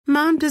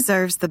Mom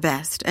deserves the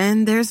best,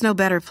 and there's no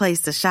better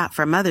place to shop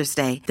for Mother's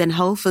Day than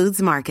Whole Foods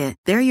Market.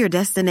 They're your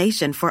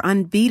destination for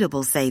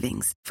unbeatable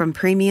savings, from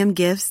premium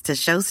gifts to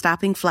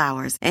show-stopping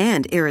flowers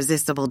and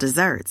irresistible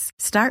desserts.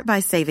 Start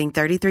by saving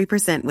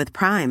 33% with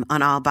Prime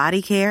on all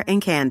body care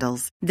and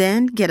candles.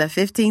 Then get a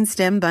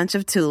 15-stem bunch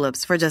of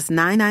tulips for just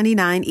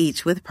 $9.99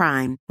 each with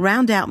Prime.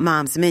 Round out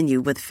Mom's menu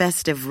with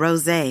festive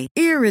rosé,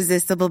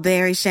 irresistible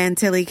berry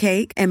chantilly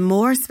cake, and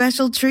more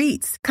special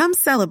treats. Come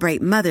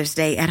celebrate Mother's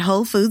Day at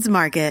Whole Foods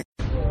Market.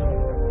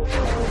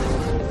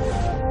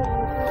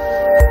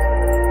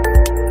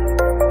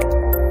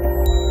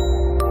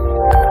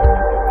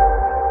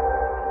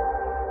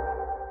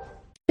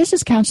 This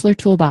is Counselor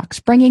Toolbox,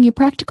 bringing you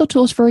practical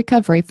tools for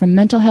recovery from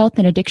mental health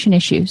and addiction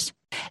issues.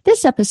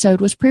 This episode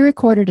was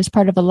pre-recorded as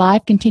part of a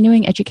live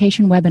continuing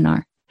education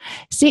webinar.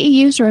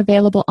 CEUs are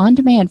available on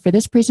demand for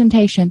this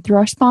presentation through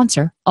our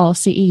sponsor, All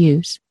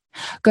CEUs.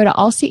 Go to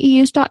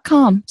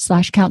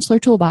allceus.com/Counselor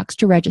Toolbox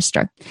to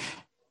register.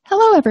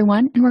 Hello,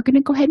 everyone, and we're going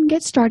to go ahead and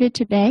get started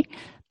today.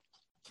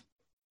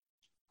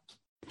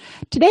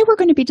 Today, we're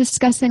going to be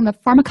discussing the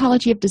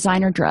pharmacology of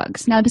designer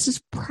drugs. Now, this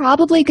is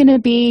probably going to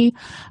be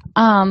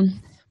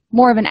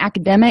more of an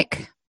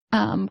academic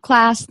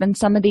class than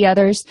some of the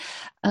others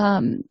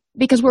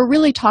because we're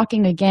really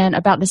talking, again,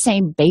 about the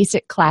same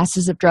basic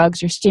classes of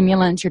drugs, your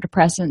stimulants, your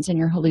depressants, and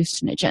your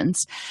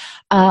hallucinogens.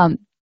 From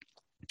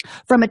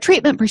a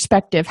treatment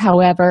perspective,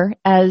 however,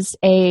 as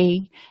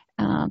a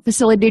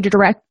facility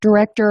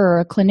director or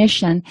a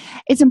clinician,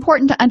 it's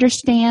important to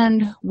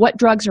understand what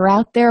drugs are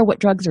out there, what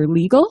drugs are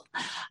legal,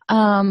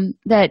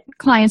 that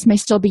clients may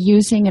still be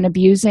using and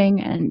abusing.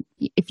 And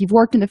if you've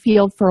worked in the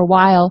field for a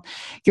while,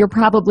 you're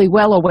probably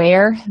well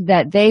aware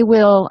that they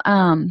will,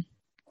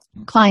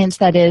 clients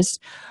that is,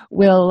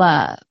 will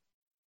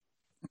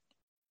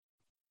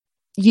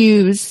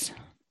use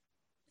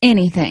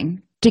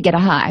anything to get a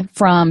high,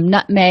 from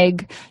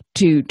nutmeg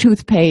to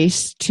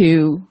toothpaste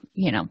to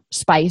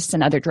spice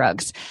and other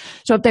drugs.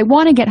 So if they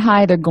want to get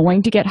high, they're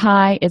going to get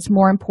high. It's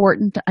more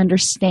important to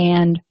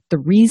understand the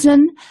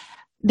reason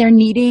they're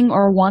needing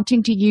or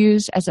wanting to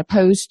use as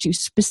opposed to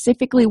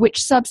specifically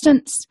which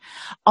substance,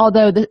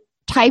 although the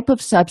type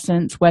of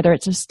substance, whether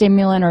it's a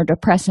stimulant or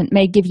depressant,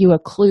 may give you a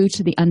clue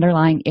to the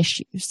underlying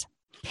issues.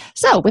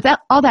 So with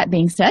all that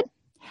being said,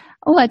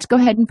 let's go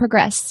ahead and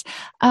progress.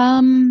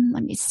 Let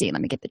me see.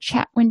 Let me get the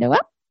chat window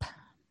up.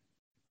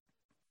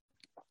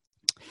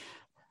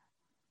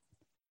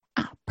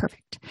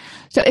 Perfect.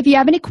 So if you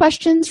have any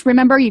questions,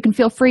 remember you can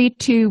feel free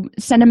to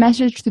send a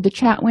message through the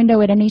chat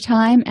window at any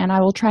time, and I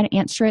will try to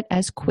answer it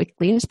as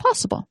quickly as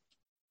possible.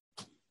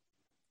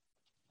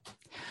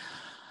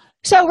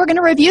 So we're going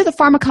to review the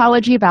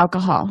pharmacology of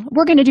alcohol.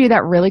 We're going to do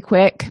that really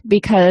quick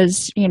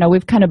because,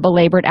 we've kind of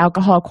belabored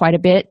alcohol quite a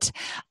bit.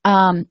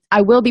 I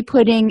will be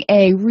putting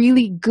a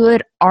really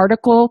good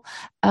article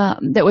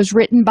that was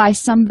written by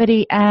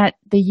somebody at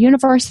the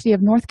University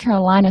of North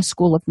Carolina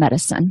School of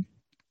Medicine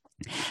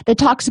that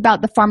talks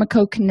about the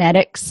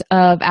pharmacokinetics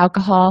of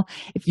alcohol.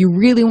 If you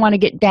really want to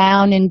get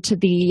down into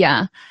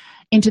the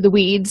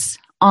weeds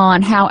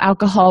on how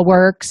alcohol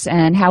works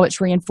and how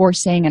it's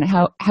reinforcing and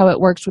how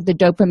it works with the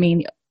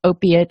dopamine,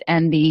 opiate,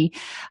 and the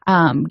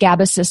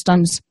GABA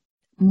systems,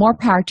 more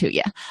power to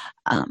you.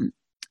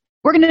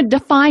 We're going to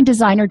define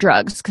designer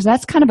drugs because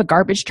that's kind of a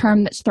garbage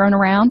term that's thrown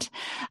around.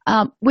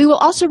 We will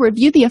also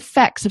review the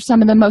effects of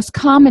some of the most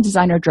common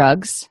designer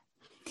drugs,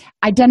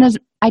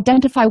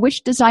 identify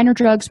which designer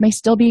drugs may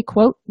still be,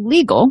 quote,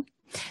 legal,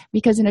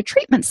 because in a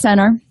treatment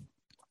center,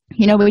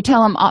 we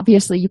tell them,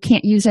 obviously, you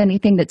can't use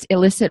anything that's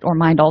illicit or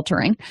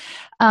mind-altering.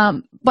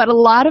 But a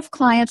lot of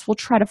clients will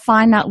try to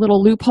find that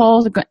little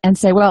loophole and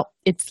say, well,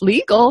 it's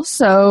legal,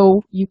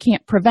 so you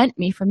can't prevent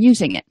me from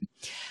using it.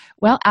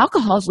 Well,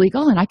 alcohol is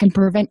legal, and I can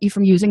prevent you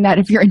from using that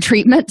if you're in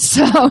treatment.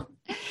 So,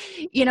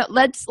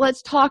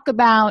 let's talk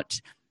about,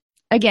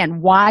 again,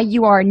 why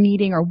you are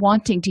needing or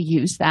wanting to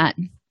use that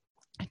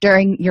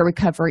during your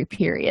recovery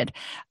period.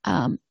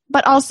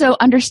 But also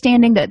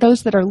understanding that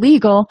those that are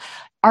legal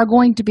are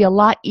going to be a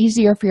lot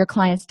easier for your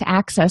clients to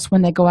access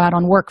when they go out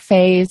on work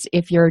phase,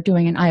 if you're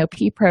doing an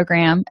IOP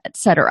program,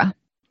 etc.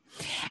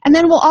 And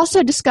then we'll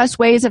also discuss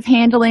ways of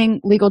handling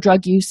legal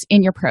drug use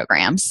in your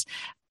programs.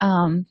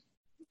 And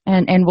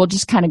we'll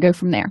just kind of go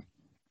from there.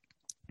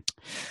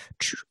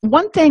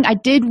 One thing I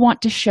did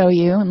want to show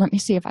you, and let me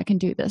see if I can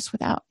do this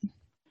without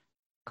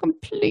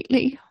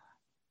completely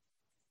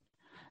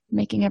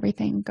making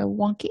everything go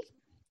wonky.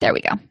 There we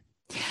go.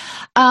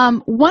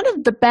 One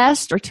of the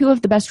best or two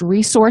of the best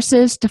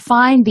resources to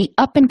find the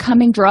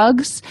up-and-coming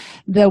drugs,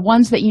 the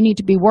ones that you need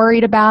to be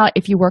worried about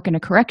if you work in a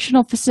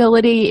correctional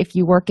facility, if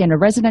you work in a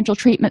residential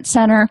treatment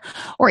center,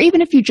 or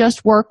even if you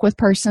just work with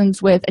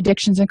persons with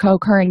addictions and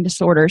co-occurring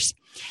disorders,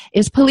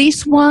 is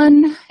Police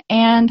One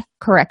and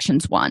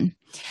Corrections One.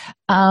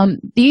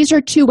 These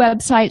are two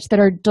websites that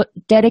are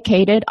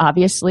dedicated,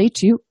 obviously,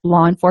 to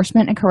law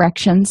enforcement and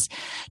corrections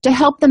to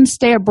help them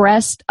stay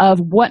abreast of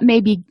what may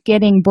be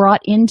getting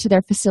brought into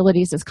their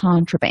facilities as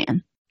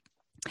contraband.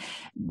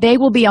 They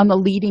will be on the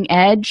leading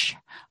edge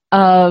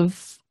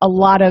of a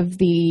lot of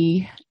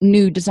the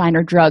new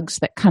designer drugs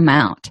that come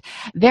out.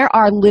 There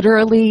are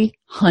literally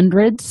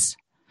hundreds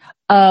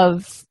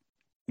of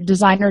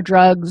designer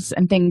drugs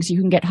and things you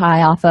can get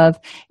high off of.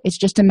 It's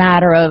just a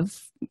matter of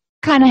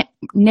kind of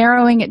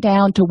narrowing it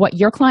down to what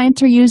your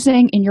clients are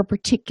using in your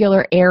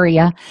particular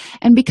area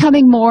and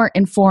becoming more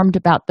informed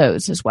about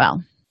those as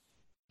well.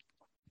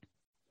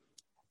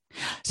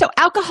 So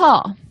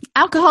alcohol.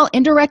 Alcohol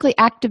indirectly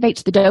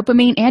activates the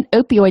dopamine and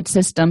opioid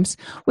systems,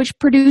 which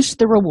produce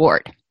the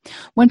reward.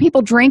 When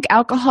people drink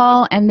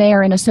alcohol and they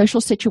are in a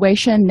social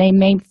situation, they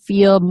may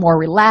feel more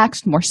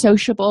relaxed, more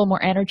sociable,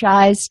 more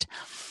energized.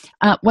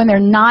 When they're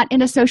not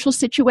in a social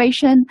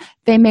situation,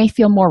 they may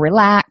feel more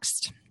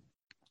relaxed.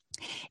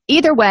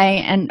 Either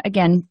way, and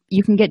again,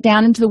 you can get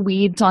down into the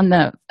weeds on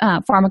the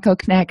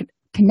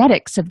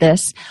pharmacokinetics of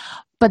this,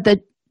 but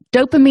the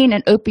dopamine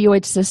and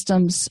opioid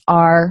systems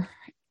are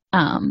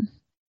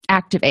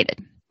activated.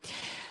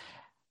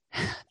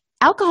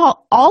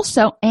 Alcohol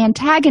also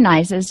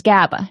antagonizes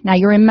GABA. Now,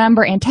 you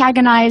remember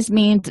antagonize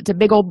means it's a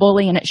big old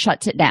bully and it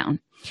shuts it down.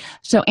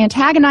 So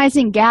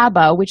antagonizing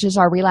GABA, which is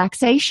our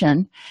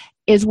relaxation,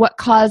 is what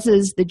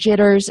causes the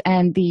jitters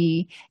and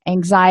the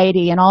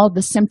anxiety and all of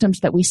the symptoms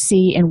that we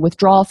see in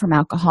withdrawal from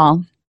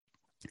alcohol.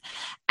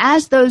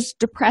 As those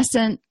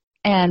depressant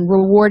and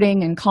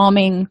rewarding and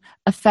calming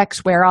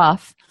effects wear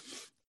off,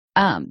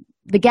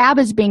 the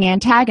GABA is being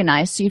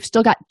antagonized, so you've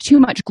still got too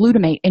much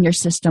glutamate in your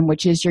system,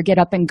 which is your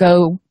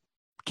get-up-and-go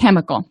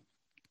chemical.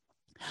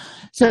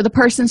 So the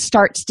person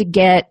starts to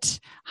get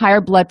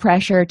higher blood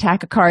pressure,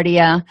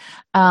 tachycardia,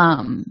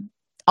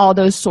 all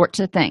those sorts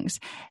of things.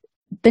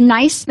 The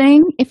nice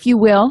thing, if you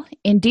will,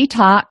 in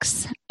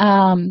detox,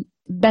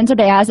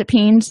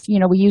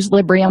 benzodiazepines, we use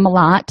Librium a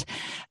lot,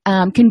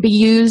 can be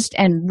used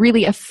and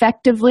really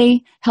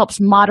effectively helps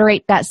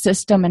moderate that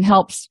system and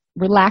helps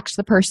relax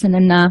the person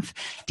enough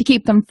to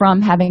keep them from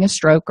having a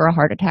stroke or a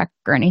heart attack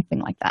or anything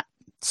like that.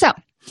 So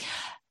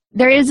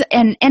there is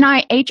an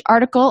NIH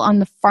article on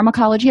the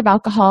pharmacology of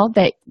alcohol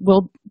that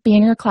will be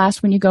in your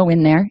class when you go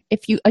in there.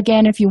 If you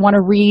want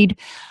to read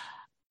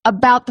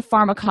about the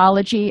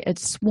pharmacology,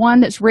 it's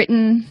one that's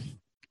written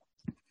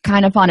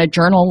kind of on a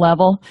journal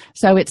level,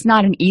 so it's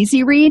not an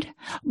easy read,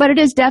 but it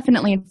is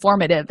definitely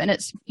informative, and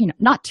it's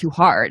not too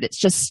hard.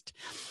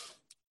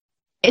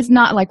 It's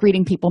not like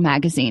reading People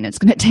magazine. It's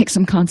going to take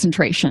some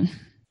concentration.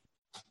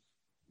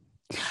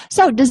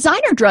 So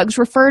designer drugs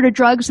refer to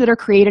drugs that are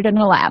created in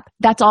a lab.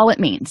 That's all it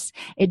means.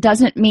 It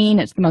doesn't mean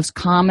it's the most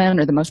common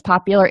or the most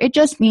popular. It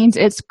just means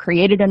it's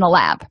created in a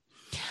lab.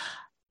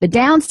 The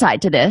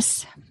downside to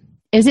this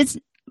is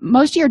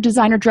most of your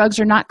designer drugs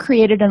are not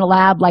created in a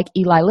lab like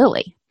Eli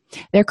Lilly.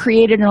 They're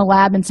created in a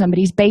lab in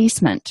somebody's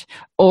basement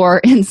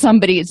or in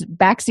somebody's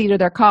backseat of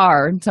their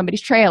car or in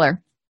somebody's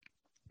trailer,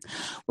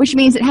 which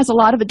means it has a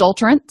lot of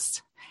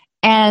adulterants,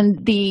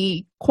 and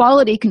the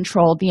quality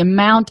control, the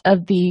amount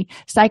of the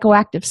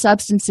psychoactive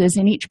substances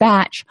in each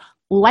batch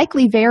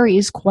likely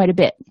varies quite a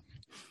bit.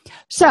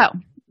 So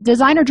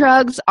designer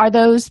drugs are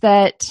those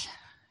that,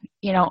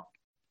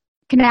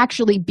 can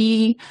actually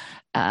be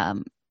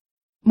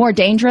more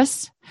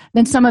dangerous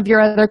than some of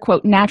your other,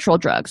 quote, natural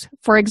drugs.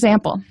 For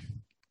example,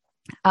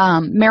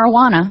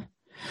 marijuana.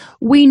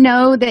 We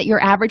know that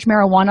your average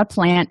marijuana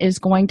plant is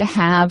going to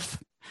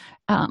have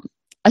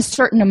a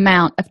certain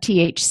amount of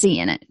THC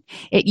in it.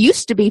 It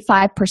used to be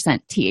 5%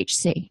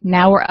 THC.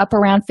 Now we're up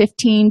around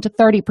 15 to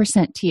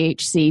 30%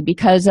 THC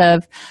because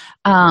of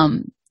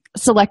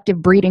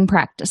selective breeding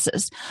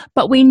practices.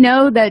 But we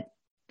know that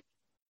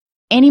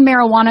any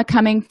marijuana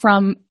coming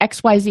from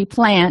XYZ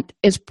plant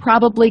is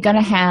probably going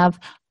to have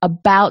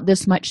about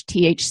this much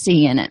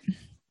THC in it.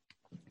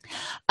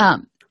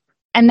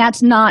 And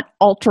that's not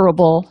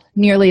alterable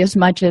nearly as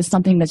much as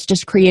something that's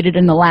just created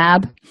in the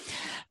lab.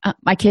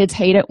 My kids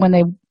hate it when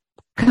they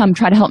come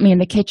try to help me in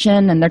the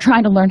kitchen and they're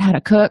trying to learn how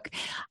to cook.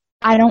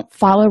 I don't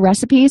follow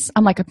recipes.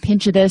 I'm like a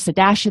pinch of this, a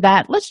dash of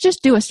that. Let's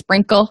just do a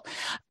sprinkle.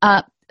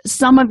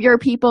 Some of your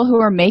people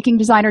who are making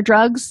designer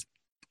drugs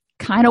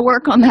kind of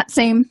work on that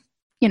same,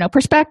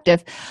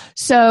 perspective.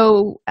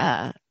 So,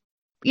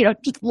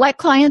 just let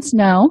clients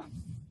know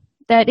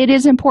that it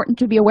is important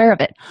to be aware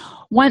of it.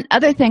 One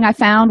other thing I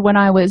found when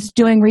I was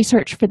doing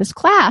research for this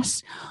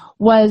class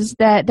was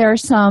that there are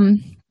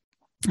some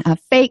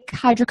fake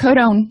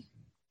hydrocodone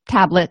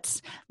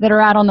tablets that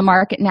are out on the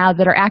market now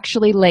that are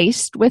actually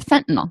laced with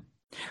fentanyl.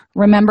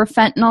 Remember,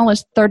 fentanyl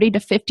is 30 to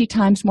 50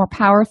 times more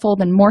powerful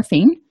than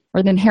morphine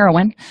or than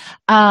heroin.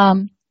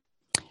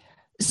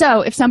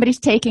 So if somebody's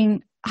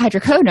taking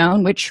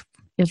hydrocodone, which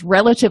is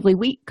relatively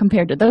weak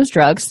compared to those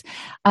drugs,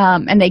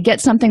 and they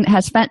get something that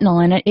has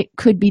fentanyl in it, it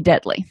could be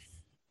deadly.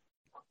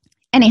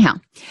 Anyhow,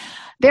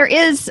 there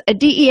is a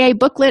DEA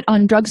booklet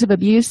on drugs of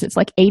abuse. It's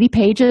like 80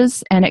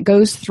 pages, and it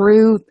goes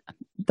through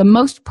the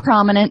most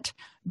prominent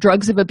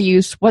drugs of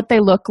abuse, what they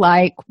look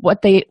like,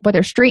 what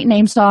their street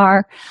names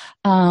are,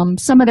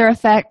 some of their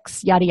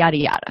effects, yada, yada,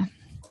 yada.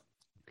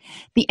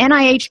 The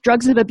NIH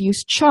drugs of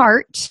abuse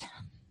chart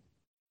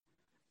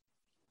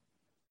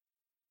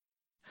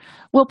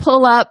will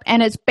pull up,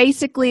 and it's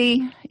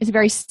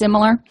very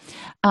similar.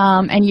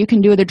 And you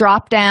can do the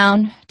drop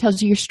down,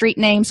 tells you your street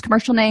names,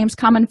 commercial names,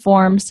 common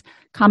forms,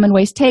 common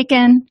ways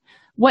taken,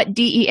 what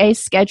DEA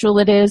schedule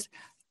it is.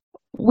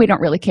 We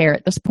don't really care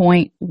at this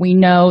point. We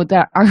know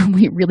that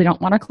we really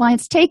don't want our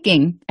clients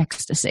taking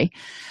ecstasy.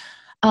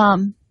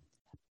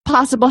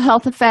 Possible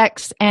health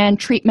effects and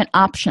treatment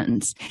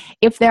options.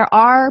 If there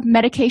are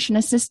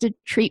medication-assisted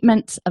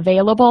treatments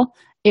available,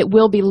 it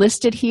will be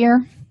listed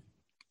here.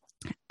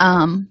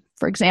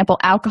 For example,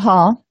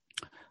 alcohol.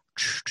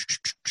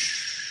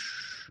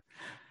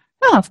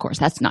 Oh, of course,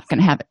 that's not going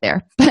to have it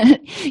there, but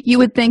you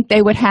would think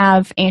they would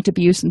have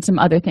antabuse and some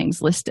other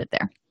things listed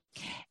there.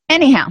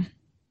 Anyhow,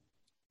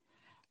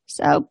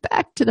 so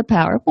back to the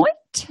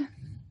PowerPoint.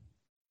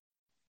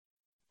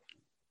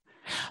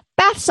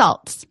 Bath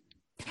salts.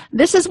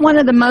 This is one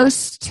of the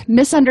most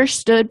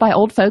misunderstood by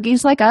old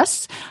fogies like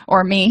us,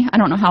 or me. I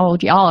don't know how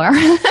old y'all are.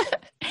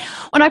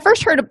 When I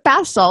first heard of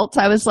bath salts,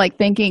 I was like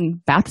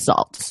thinking bath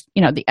salts,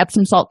 the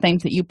Epsom salt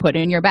things that you put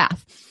in your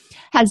bath.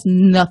 Has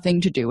nothing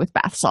to do with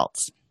bath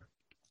salts.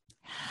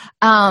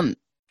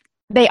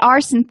 They are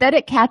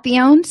synthetic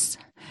cathinones,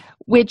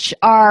 which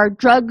are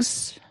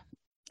drugs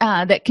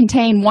that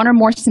contain one or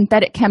more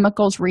synthetic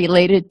chemicals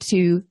related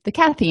to the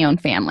cathinone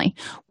family,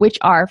 which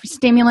are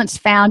stimulants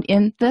found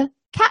in the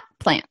cat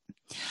plant.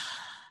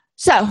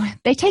 So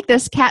they take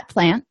this cat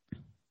plant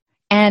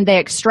and they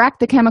extract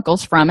the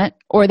chemicals from it,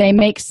 or they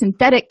make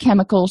synthetic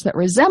chemicals that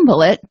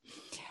resemble it,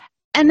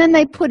 and then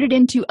they put it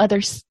into other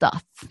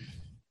stuff.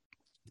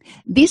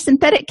 These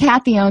synthetic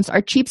cathinones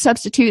are cheap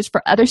substitutes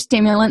for other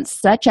stimulants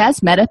such as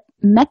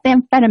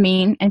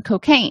methamphetamine and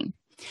cocaine.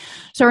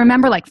 So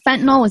remember, like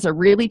fentanyl is a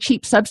really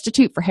cheap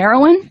substitute for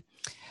heroin.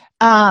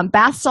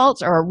 Bath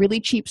salts are a really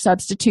cheap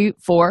substitute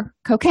for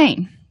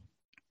cocaine.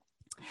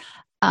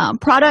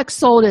 Products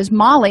sold as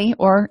Molly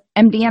or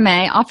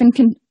MDMA,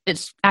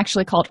 it's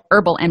actually called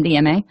herbal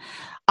MDMA,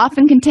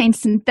 often contain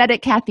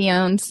synthetic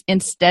cathinones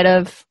instead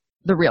of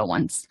the real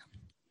ones.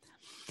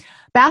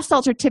 Bath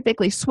salts are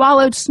typically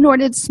swallowed,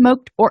 snorted,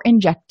 smoked, or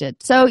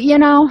injected. So,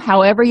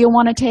 however you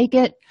want to take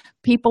it,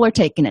 people are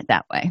taking it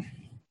that way.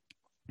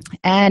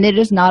 And it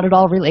is not at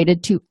all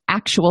related to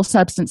actual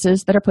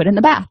substances that are put in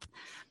the bath.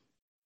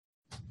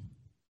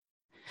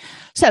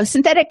 So,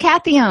 synthetic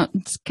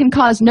cathinones can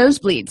cause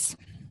nosebleeds.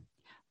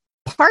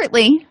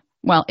 Partly,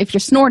 if you're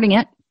snorting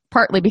it,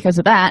 partly because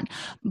of that,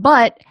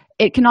 but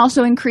it can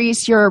also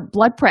increase your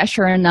blood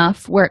pressure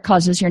enough where it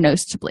causes your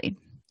nose to bleed.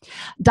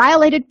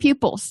 Dilated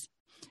pupils.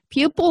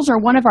 Pupils are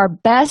one of our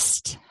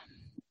best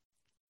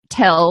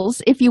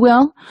tells, if you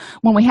will,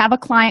 when we have a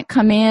client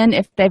come in,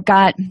 if they've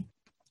got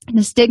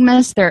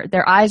nystagmus,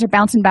 their eyes are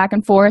bouncing back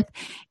and forth,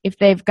 if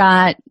they've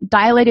got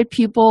dilated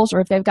pupils,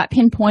 or if they've got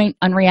pinpoint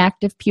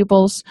unreactive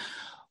pupils,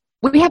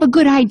 we have a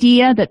good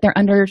idea that they're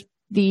under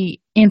the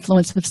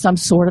influence of some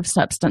sort of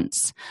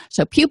substance.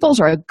 So pupils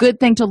are a good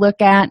thing to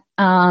look at,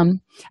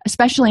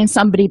 especially in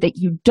somebody that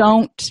you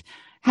don't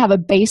have a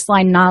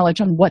baseline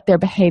knowledge on what their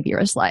behavior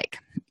is like.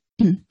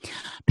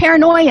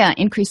 Paranoia,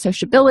 increased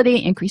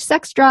sociability, increased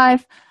sex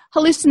drive,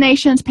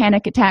 hallucinations,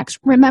 panic attacks.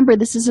 Remember,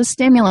 this is a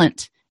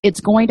stimulant.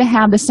 It's going to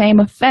have the same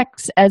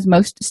effects as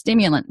most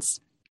stimulants.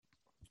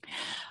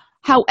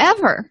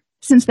 However,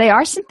 since they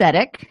are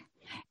synthetic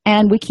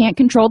and we can't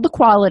control the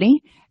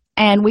quality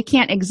and we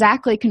can't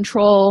exactly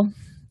control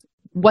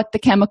what the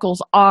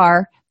chemicals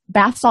are,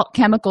 bath salt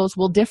chemicals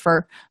will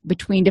differ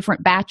between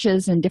different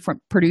batches and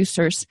different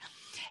producers.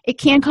 It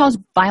can cause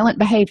violent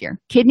behavior,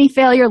 kidney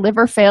failure,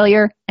 liver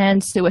failure,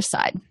 and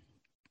suicide.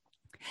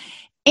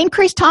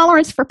 Increased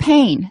tolerance for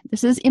pain.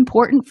 This is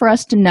important for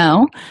us to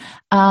know.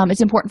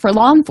 It's important for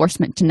law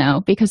enforcement to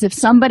know, because if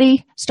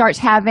somebody starts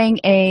having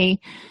a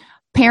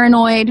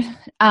paranoid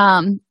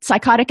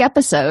psychotic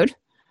episode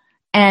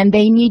and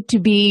they need to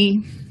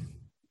be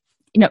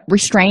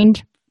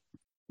restrained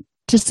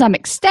to some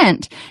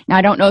extent. Now,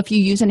 I don't know if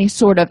you use any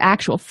sort of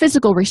actual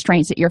physical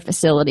restraints at your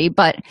facility,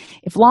 but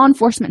if law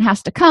enforcement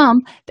has to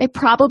come, they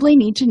probably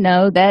need to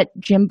know that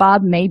Jim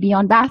Bob may be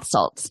on bath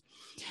salts,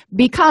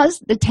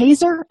 because the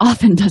taser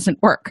often doesn't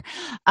work.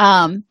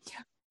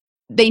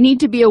 They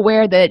need to be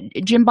aware that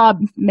Jim Bob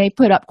may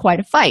put up quite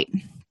a fight.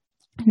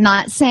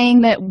 Not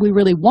saying that we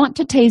really want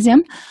to tase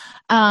him,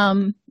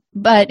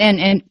 but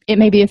it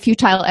may be a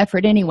futile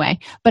effort anyway,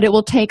 but it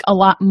will take a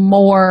lot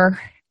more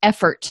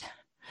effort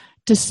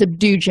to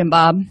subdue Jim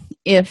Bob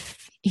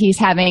if he's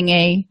having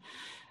a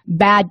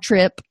bad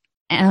trip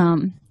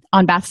on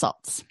bath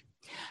salts.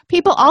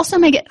 People also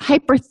may get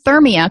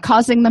hyperthermia,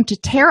 causing them to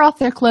tear off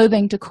their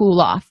clothing to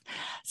cool off.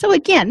 So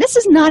again, this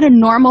is not a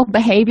normal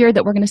behavior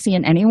that we're going to see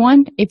in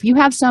anyone. If you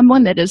have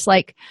someone that is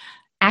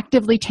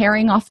actively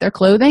tearing off their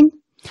clothing,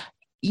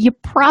 you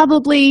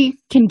probably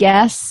can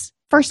guess.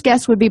 First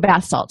guess would be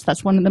bath salts.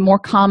 That's one of the more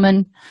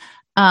common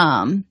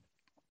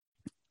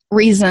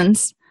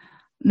reasons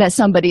that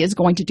somebody is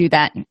going to do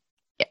that.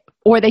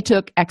 Or they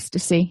took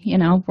ecstasy.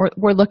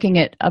 We're looking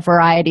at a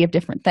variety of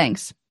different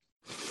things.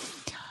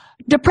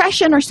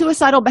 Depression or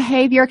suicidal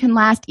behavior can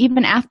last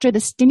even after the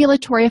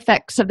stimulatory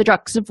effects of the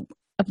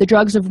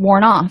drugs have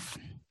worn off.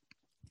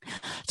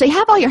 So you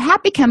have all your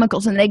happy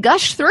chemicals and they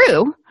gush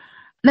through.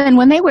 Then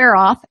when they wear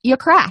off, you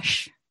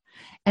crash.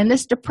 And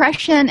this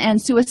depression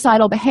and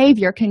suicidal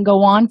behavior can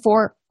go on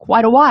for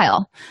quite a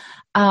while.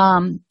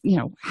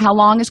 How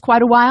long is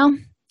quite a while?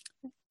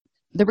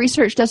 The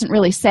research doesn't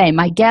really say.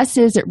 My guess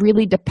is it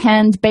really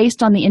depends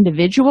based on the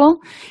individual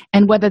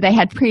and whether they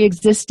had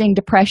pre-existing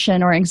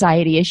depression or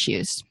anxiety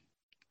issues.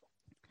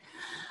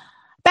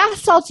 Bath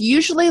salts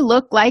usually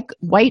look like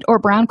white or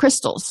brown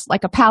crystals,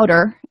 like a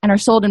powder, and are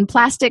sold in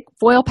plastic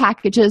foil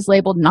packages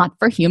labeled not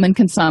for human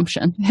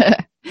consumption.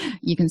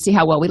 You can see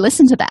how well we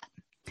listen to that.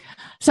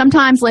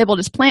 Sometimes labeled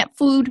as plant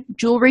food,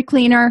 jewelry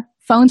cleaner,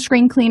 phone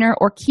screen cleaner,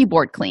 or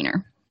keyboard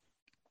cleaner.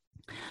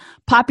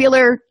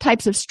 Popular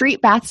types of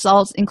street bath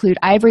salts include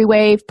Ivory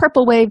Wave,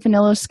 Purple Wave,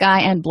 Vanilla Sky,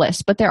 and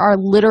Bliss, but there are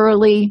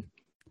literally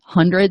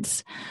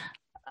hundreds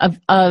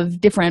of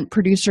different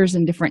producers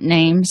and different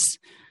names.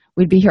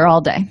 We'd be here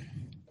all day.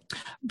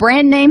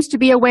 Brand names to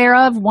be aware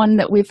of, one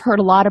that we've heard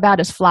a lot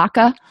about is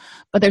Flocka,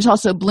 but there's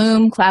also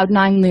Bloom,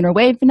 Cloud9, Lunar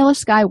Wave, Vanilla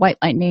Sky, White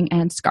Lightning,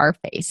 and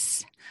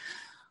Scarface.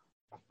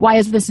 Why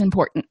is this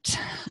important?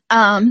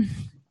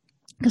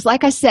 Because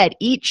like I said,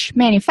 each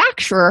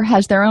manufacturer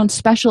has their own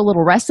special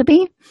little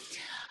recipe.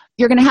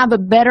 You're going to have a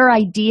better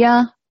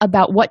idea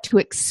about what to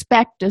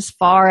expect as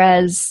far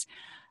as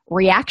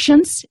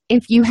reactions.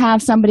 If you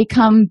have somebody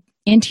come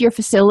into your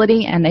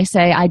facility and they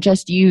say, I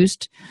just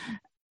used,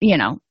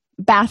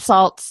 bath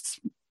salts,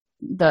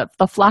 the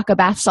Flocka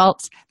bath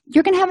salts,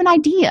 you're going to have an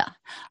idea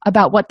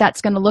about what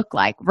that's going to look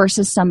like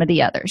versus some of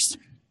the others.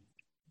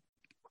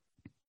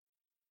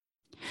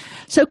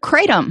 So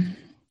kratom.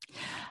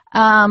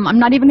 I'm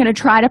not even going to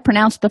try to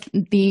pronounce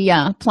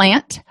the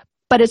plant,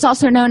 but it's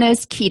also known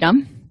as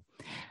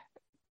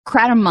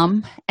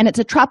kratomum, and it's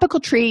a tropical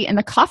tree in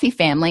the coffee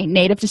family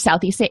native to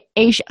Southeast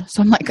Asia.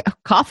 So I'm like, oh,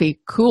 coffee,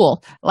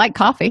 cool. I like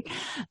coffee.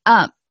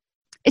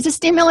 It's a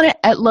stimulant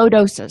at low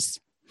doses.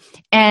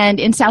 And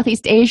in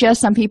Southeast Asia,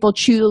 some people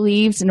chew the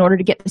leaves in order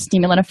to get the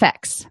stimulant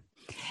effects.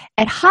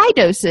 At high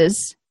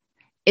doses,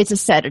 it's a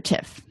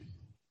sedative.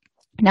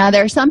 Now,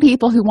 there are some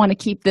people who want to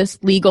keep this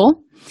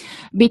legal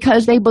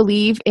because they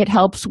believe it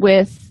helps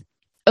with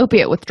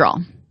opiate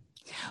withdrawal.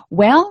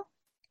 Well,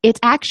 it's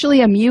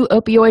actually a mu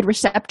opioid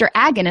receptor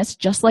agonist,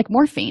 just like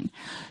morphine.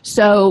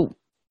 So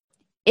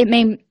it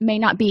may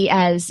not be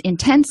as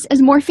intense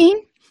as morphine,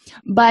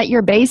 but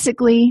you're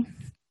basically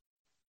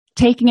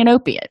taking an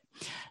opiate.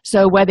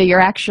 So whether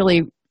you're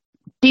actually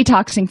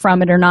detoxing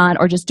from it or not,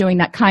 or just doing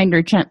that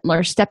kinder,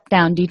 gentler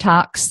step-down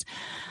detox,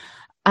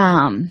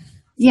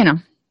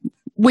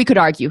 we could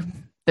argue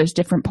those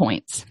different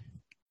points.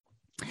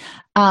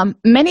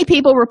 Many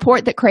people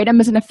report that kratom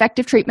is an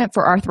effective treatment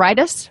for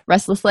arthritis,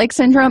 restless leg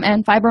syndrome,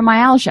 and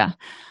fibromyalgia.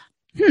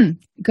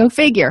 Go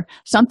figure.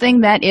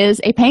 Something that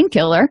is a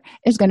painkiller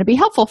is going to be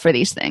helpful for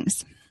these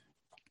things.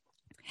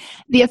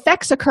 The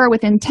effects occur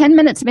within 10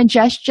 minutes of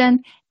ingestion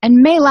and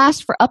may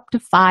last for up to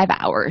 5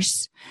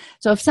 hours.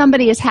 So if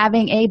somebody is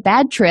having a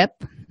bad trip,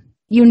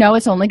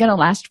 it's only going to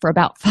last for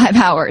about 5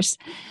 hours.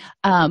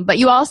 But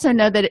you also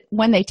know that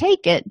when they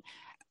take it,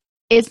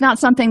 it's not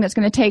something that's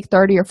going to take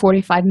 30 or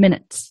 45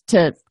 minutes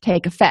to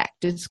take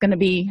effect. It's going to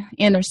be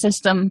in their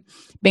system,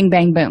 bing,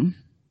 bang, boom.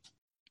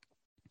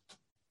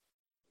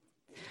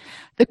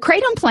 The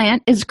kratom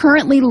plant is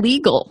currently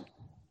legal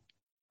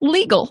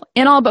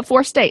in all but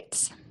 4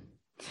 states.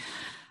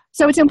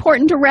 So it's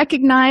important to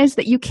recognize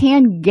that you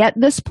can get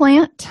this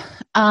plant,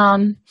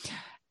 and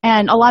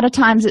a lot of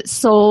times it's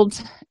sold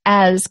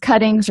as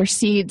cuttings or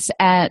seeds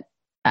at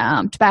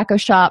tobacco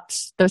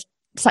shops, those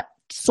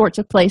sorts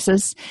of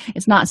places.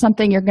 It's not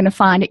something you're going to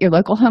find at your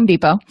local Home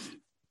Depot,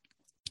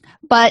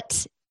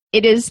 but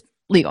it is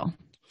legal.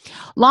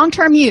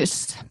 Long-term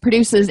use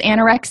produces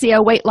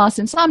anorexia, weight loss,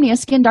 insomnia,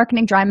 skin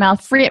darkening, dry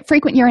mouth,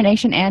 frequent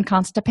urination, and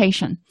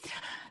constipation.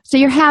 So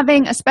you're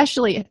having,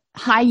 especially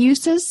high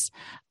uses,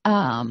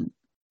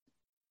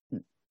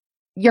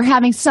 you're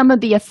having some of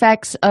the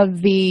effects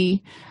of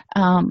the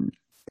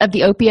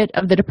opiate,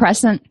 of the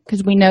depressant,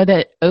 because we know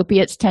that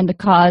opiates tend to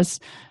cause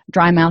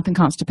dry mouth and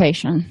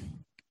constipation.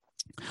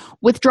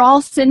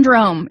 Withdrawal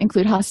syndrome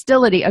include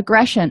hostility,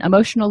 aggression,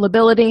 emotional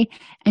lability,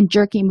 and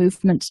jerky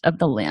movements of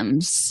the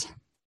limbs.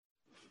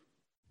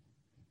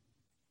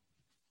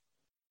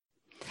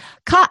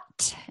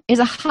 Khat is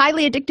a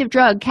highly addictive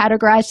drug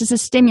categorized as a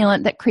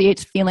stimulant that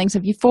creates feelings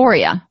of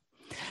euphoria.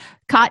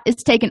 Khat is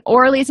taken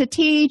orally as a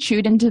tea,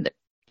 chewed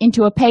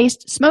into a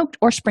paste, smoked,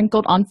 or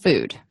sprinkled on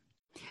food.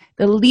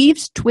 The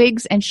leaves,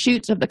 twigs, and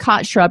shoots of the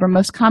khat shrub are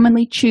most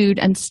commonly chewed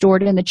and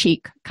stored in the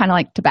cheek, kind of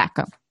like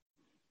tobacco.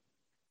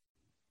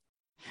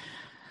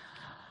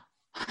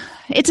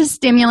 It's a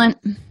stimulant.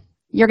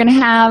 You're going to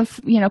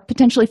have,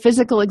 potentially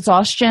physical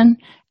exhaustion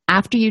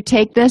after you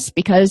take this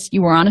because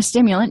you were on a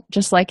stimulant,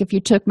 just like if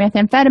you took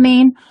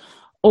methamphetamine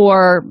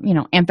or,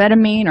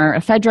 amphetamine or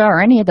ephedra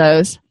or any of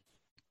those.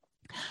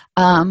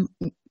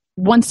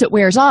 Once it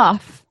wears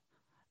off,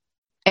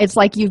 it's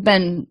like you've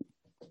been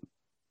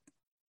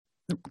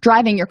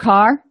driving your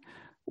car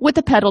with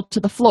the pedal to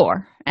the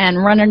floor and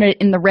running it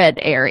in the red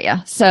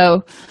area.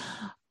 So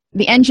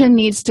the engine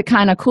needs to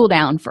kind of cool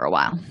down for a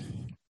while.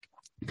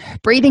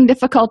 Breathing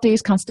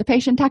difficulties,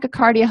 constipation,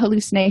 tachycardia,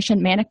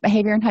 hallucination, manic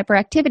behavior and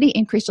hyperactivity,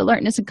 increased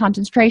alertness and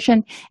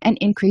concentration, and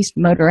increased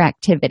motor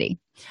activity.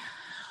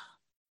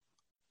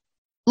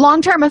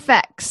 Long-term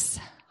effects: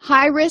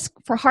 high risk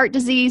for heart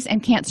disease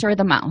and cancer of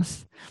the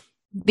mouth.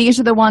 These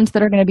are the ones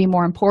that are going to be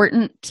more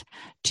important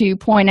to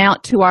point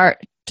out to a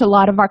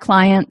lot of our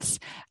clients.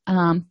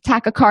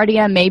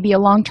 Tachycardia may be a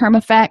long-term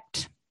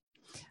effect.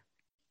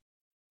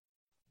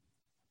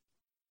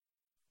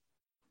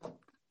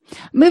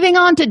 Moving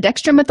on to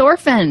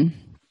dextromethorphan.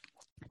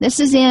 This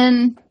is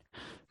in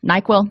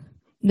NyQuil.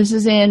 This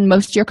is in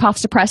most of your cough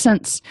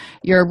suppressants.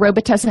 Your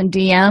Robitussin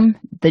DM,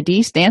 the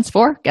D stands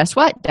for, guess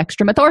what?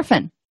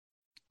 Dextromethorphan.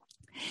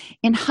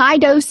 In high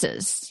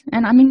doses,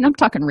 and I'm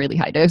talking really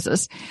high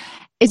doses,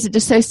 it's a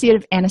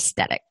dissociative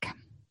anesthetic.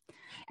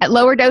 At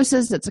lower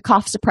doses, it's a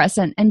cough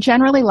suppressant and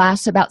generally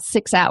lasts about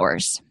 6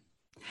 hours.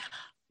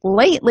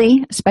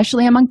 Lately,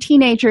 especially among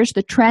teenagers,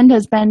 the trend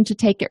has been to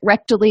take it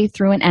rectally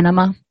through an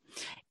enema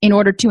in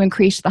order to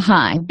increase the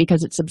high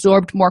because it's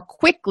absorbed more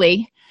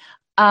quickly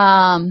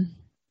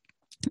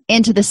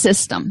into the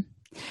system.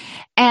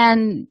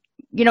 And,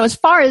 as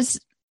far as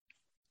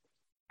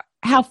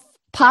how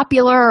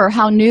popular or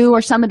how new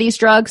are some of these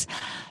drugs,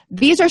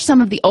 these are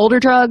some of the older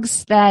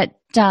drugs that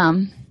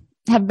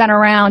have been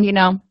around,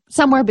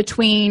 somewhere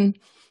between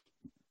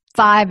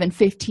 5 and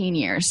 15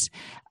 years.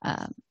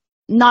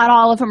 Not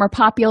all of them are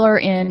popular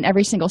in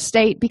every single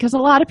state because a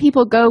lot of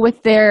people go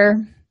with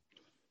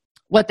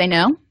what they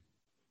know.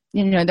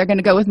 They're going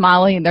to go with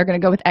Molly and they're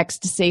going to go with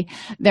ecstasy.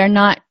 They're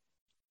not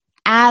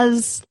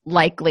as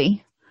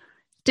likely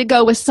to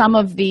go with some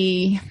of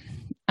the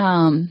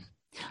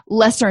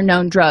lesser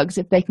known drugs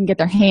if they can get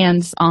their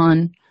hands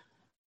on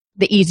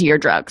the easier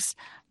drugs.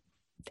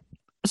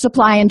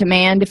 Supply and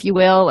demand, if you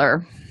will,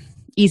 or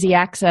easy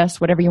access,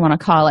 whatever you want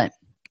to call it.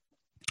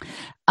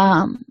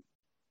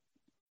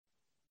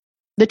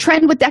 The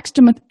trend with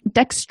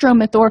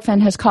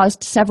dextromethorphan has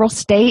caused several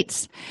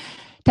states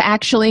to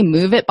actually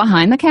move it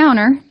behind the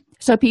counter.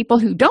 So people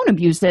who don't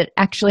abuse it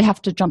actually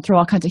have to jump through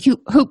all kinds of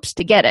hoops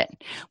to get it,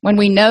 when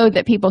we know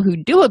that people who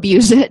do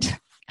abuse it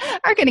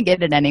are going to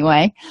get it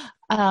anyway.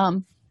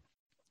 So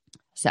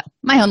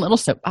my own little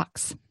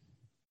soapbox.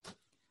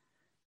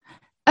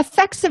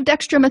 Effects of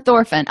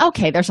dextromethorphan.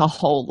 Okay, there's a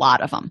whole lot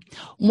of them.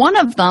 One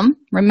of them,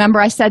 remember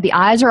I said the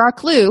eyes are our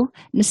clue,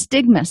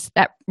 nystagmus,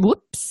 that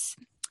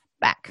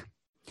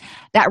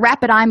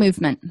rapid eye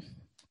movement.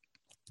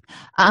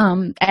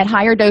 At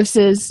higher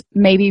doses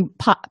may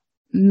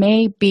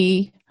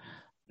be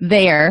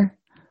there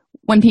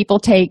when people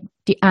take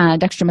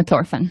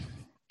dextromethorphan.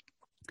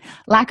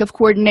 Lack of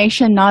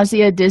coordination,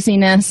 nausea,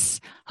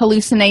 dizziness,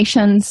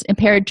 hallucinations,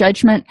 impaired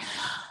judgment.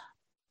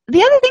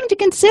 The other thing to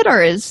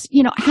consider is,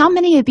 how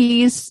many of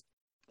these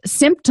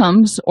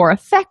symptoms or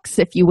effects,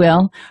 if you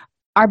will,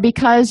 are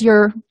because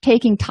you're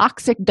taking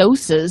toxic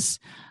doses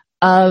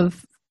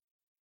of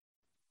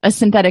a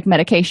synthetic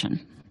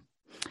medication.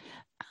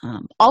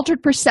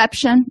 Altered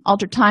perception,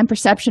 altered time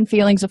perception,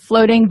 feelings of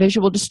floating,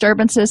 visual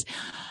disturbances.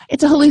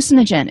 It's a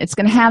hallucinogen. It's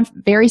going to have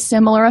very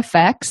similar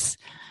effects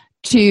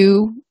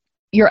to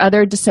your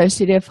other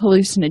dissociative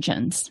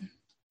hallucinogens.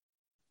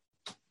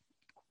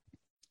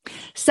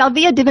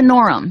 Salvia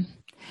divinorum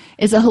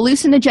is a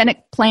hallucinogenic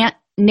plant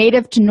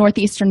native to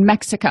northeastern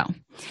Mexico.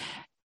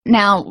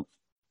 Now,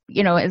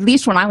 at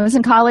least when I was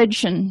in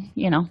college, and,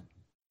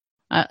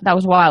 that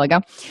was a while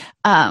ago,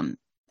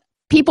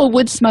 people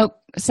would smoke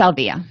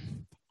salvia.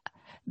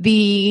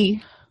 The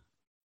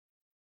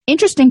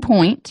interesting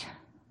point,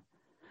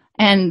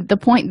 and the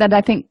point that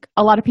I think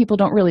a lot of people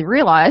don't really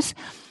realize,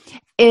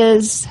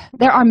 is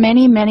there are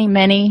many, many,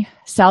 many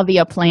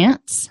salvia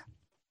plants.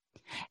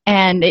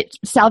 And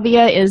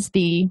salvia is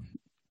the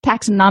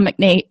taxonomic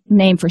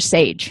name for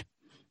sage.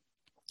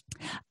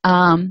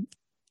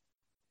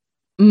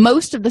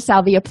 Most of the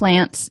salvia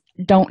plants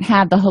don't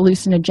have the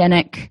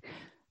hallucinogenic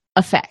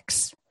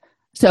effects.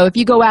 So if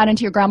you go out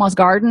into your grandma's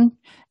garden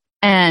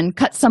and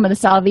cut some of the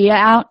salvia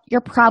out,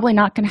 you're probably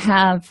not going to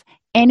have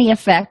any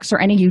effects, or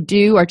any you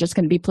do are just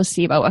going to be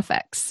placebo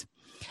effects.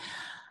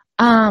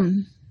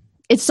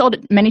 It's sold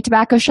at many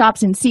tobacco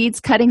shops in seeds,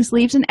 cuttings,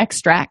 leaves, and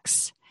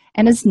extracts,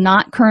 and is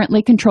not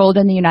currently controlled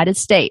in the United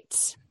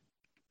States.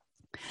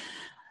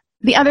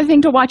 The other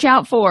thing to watch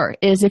out for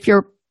is if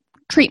your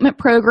treatment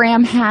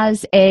program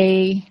has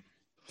a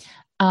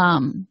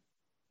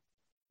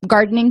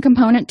gardening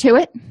component to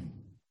it.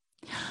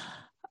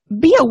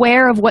 Be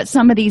aware of what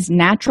some of these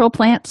natural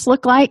plants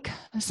look like,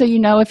 so you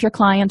know if your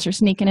clients are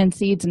sneaking in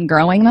seeds and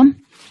growing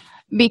them,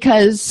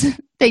 because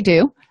they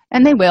do,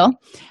 and they will,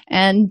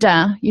 and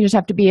you just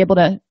have to be able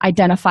to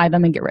identify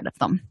them and get rid of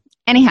them.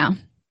 Anyhow,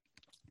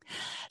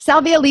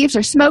 salvia leaves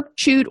are smoked,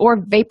 chewed, or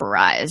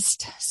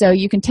vaporized. So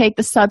you can take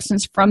the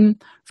substance from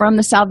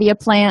the salvia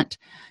plant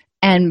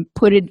and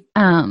put it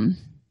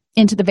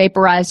into the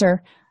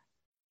vaporizer,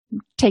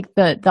 take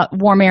the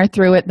warm air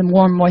through it, the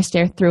warm, moist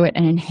air through it,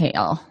 and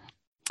inhale.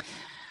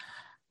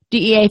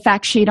 DEA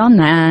fact sheet on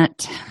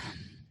that.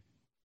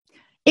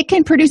 It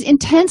can produce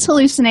intense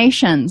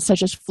hallucinations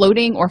such as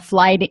floating or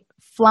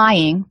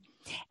flying,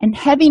 and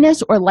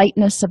heaviness or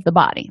lightness of the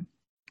body.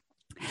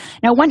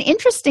 Now, one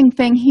interesting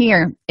thing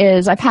here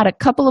is I've had a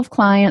couple of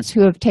clients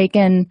who have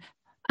taken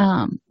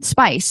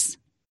spice,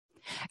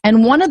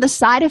 and one of the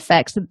side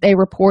effects that they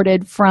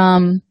reported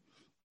from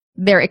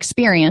their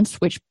experience,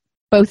 which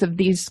both of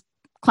these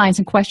clients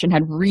in question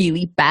had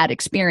really bad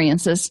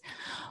experiences,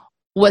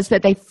 was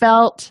that they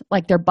felt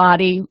like their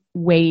body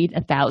weighed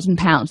 1,000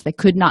 pounds. They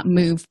could not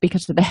move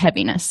because of the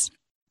heaviness,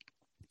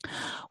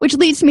 which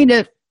leads me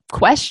to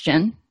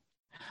question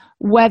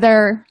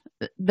whether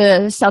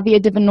the Salvia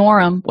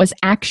divinorum was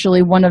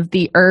actually one of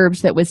the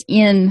herbs that was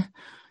in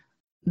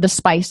the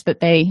spice that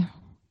they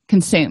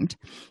consumed.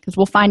 Because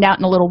we'll find out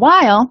in a little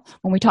while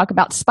when we talk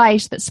about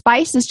spice that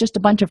spice is just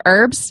a bunch of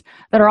herbs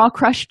that are all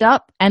crushed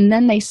up, and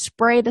then they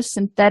spray the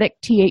synthetic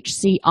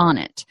THC on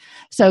it.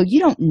 So you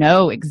don't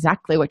know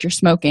exactly what you're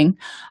smoking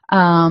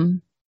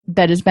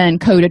that has been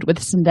coated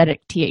with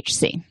synthetic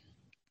THC.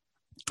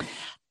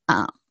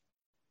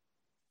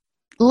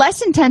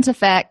 Less intense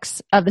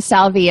effects of the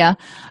salvia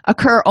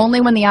occur only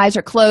when the eyes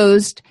are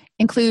closed,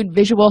 include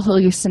visual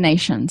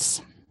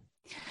hallucinations.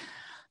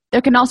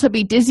 There can also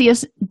be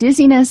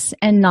dizziness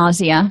and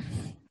nausea.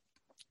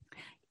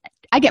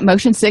 I get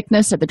motion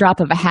sickness at the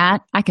drop of a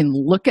hat. I can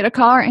look at a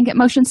car and get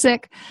motion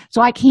sick,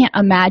 so I can't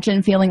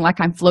imagine feeling like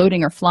I'm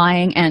floating or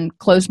flying and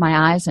close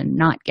my eyes and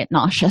not get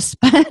nauseous.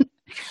 But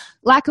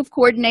lack of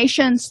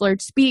coordination,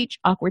 slurred speech,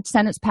 awkward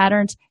sentence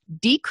patterns,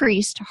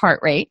 decreased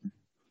heart rate,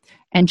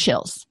 and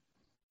chills.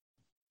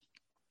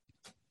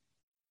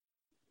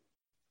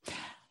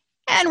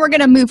 And we're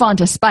going to move on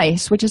to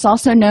spice, which is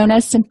also known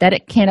as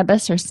synthetic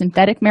cannabis or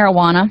synthetic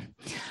marijuana,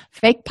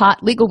 fake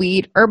pot, legal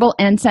weed, herbal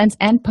incense,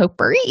 and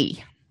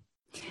potpourri.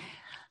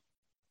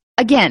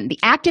 Again, the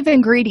active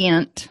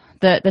ingredient,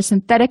 the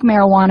synthetic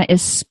marijuana,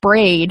 is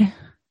sprayed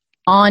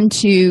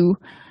onto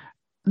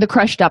the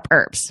crushed up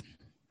herbs.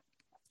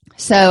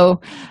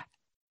 So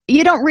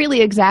you don't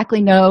really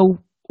exactly know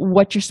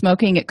what you're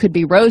smoking. It could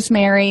be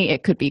rosemary,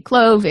 it could be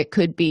clove, it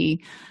could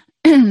be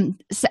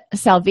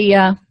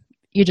salvia.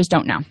 You just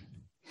don't know.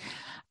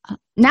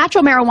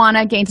 Natural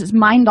marijuana gains its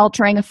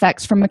mind-altering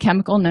effects from a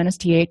chemical known as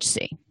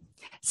THC.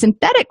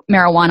 Synthetic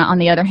marijuana, on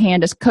the other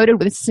hand, is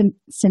coated with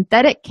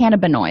synthetic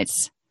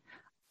cannabinoids.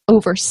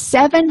 Over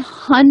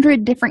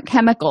 700 different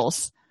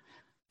chemicals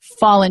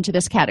fall into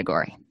this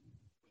category.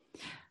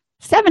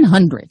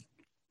 700,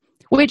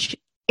 which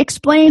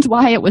explains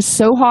why it was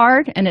so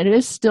hard, and it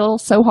is still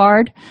so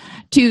hard,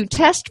 to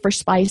test for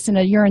spice in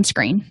a urine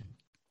screen.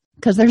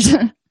 Because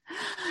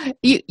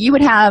you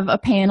would have a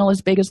panel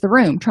as big as the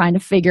room trying to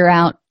figure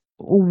out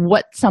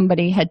what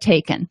somebody had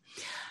taken.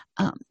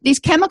 These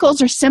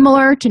chemicals are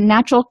similar to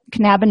natural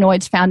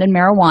cannabinoids found in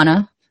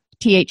marijuana,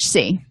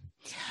 THC,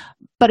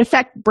 but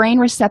affect brain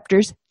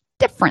receptors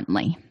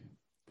differently.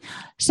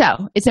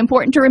 So it's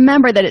important to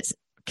remember that it's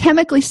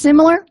chemically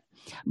similar,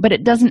 but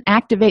it doesn't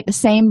activate the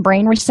same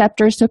brain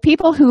receptors. So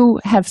people who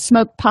have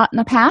smoked pot in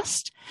the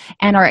past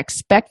and are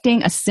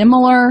expecting a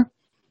similar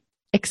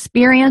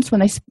experience when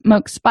they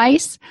smoke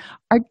spice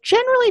are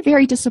generally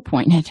very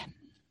disappointed.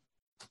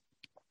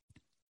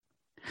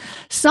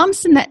 Some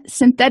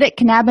synthetic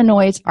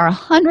cannabinoids are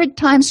 100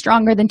 times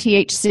stronger than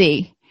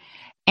THC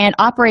and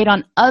operate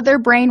on other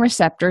brain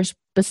receptors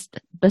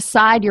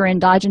beside your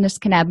endogenous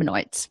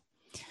cannabinoids.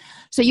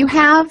 So you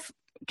have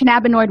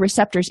cannabinoid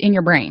receptors in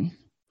your brain.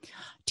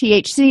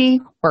 THC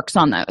works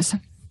on those.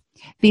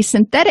 These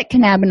synthetic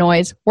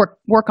cannabinoids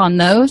work on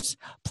those,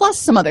 plus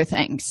some other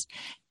things.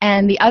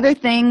 And the other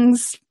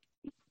things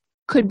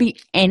could be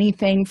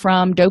anything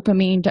from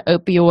dopamine to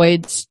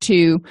opioids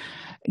to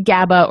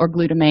GABA or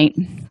glutamate,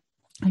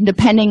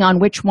 depending on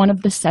which one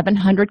of the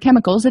 700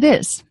 chemicals it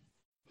is.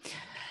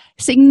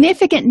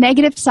 Significant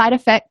negative side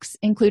effects,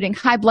 including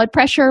high blood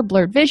pressure,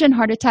 blurred vision,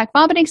 heart attack,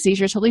 vomiting,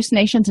 seizures,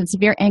 hallucinations, and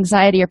severe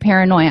anxiety or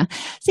paranoia.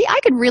 See, I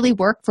could really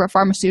work for a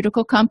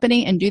pharmaceutical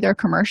company and do their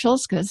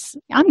commercials because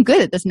I'm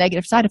good at this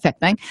negative side effect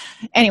thing.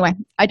 Anyway,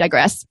 I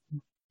digress.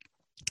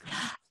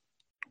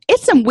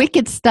 It's some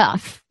wicked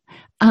stuff.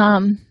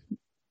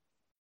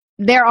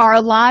 There are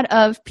a lot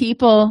of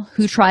people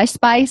who try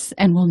spice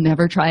and will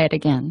never try it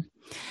again.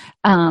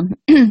 I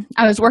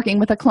was working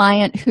with a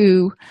client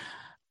who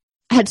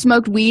had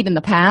smoked weed in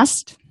the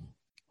past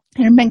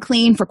and had been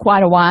clean for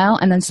quite a while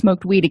and then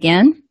smoked weed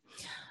again.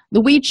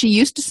 The weed she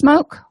used to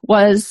smoke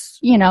was,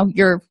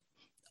 your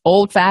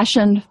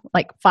old-fashioned,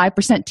 like 5%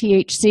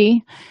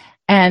 THC.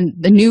 And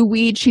the new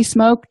weed she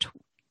smoked,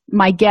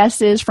 my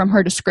guess is from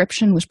her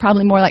description, was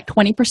probably more like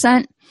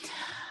 20%.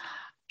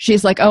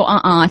 She's like,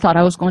 I thought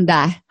I was going to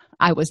die.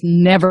 I was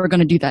never going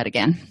to do that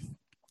again.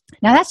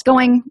 Now that's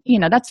going,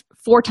 that's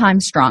 4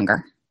 times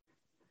stronger,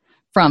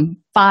 from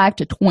 5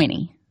 to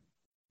 20.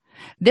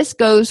 This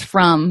goes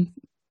from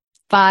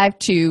 5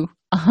 to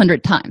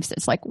 100 times.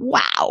 It's like,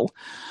 wow.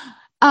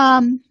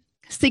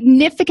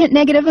 Significant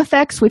negative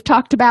effects. We've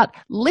talked about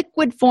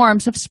liquid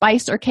forms of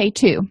spice or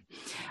K2.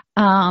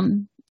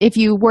 If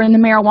you were in the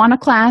marijuana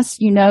class,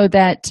 you know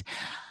that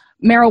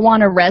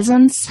marijuana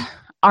resins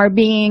are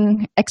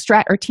being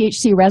or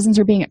THC resins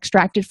are being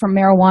extracted from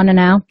marijuana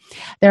now.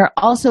 There are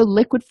also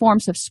liquid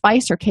forms of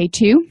spice or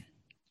K2,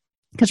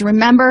 because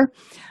remember,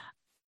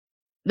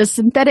 the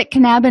synthetic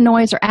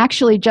cannabinoids are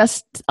actually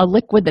just a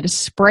liquid that is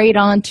sprayed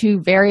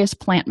onto various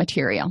plant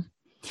material.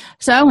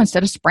 So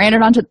instead of spraying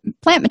it onto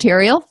plant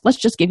material, let's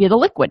just give you the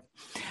liquid.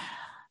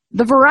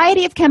 The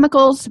variety of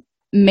chemicals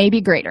may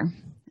be greater.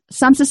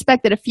 Some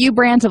suspect that a few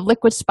brands of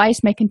liquid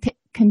spice may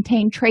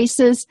contain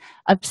traces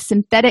of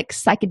synthetic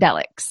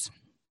psychedelics.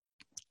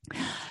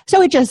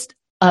 So it just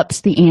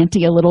ups the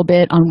ante a little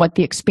bit on what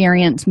the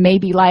experience may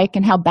be like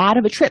and how bad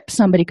of a trip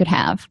somebody could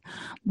have.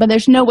 But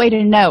there's no way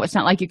to know. It's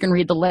not like you can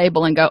read the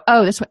label and go,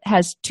 oh, this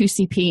has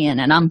 2CP in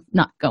and I'm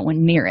not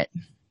going near it.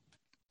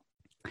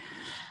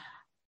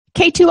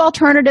 K2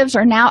 alternatives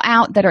are now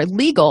out that are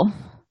legal,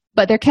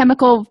 but their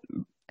chemical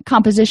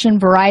composition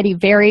variety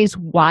varies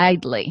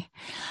widely.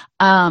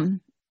 The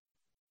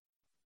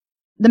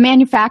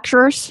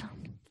manufacturers,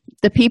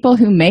 the people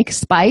who make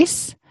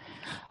spice,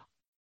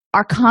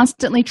 are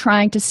constantly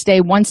trying to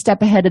stay one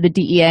step ahead of the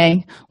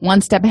DEA,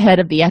 one step ahead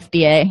of the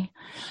FDA.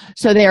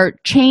 So they're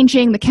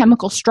changing the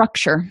chemical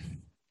structure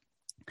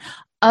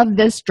of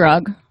this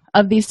drug,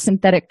 of these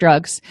synthetic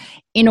drugs,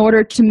 in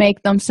order to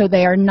make them so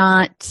they are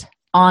not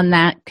on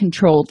that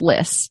controlled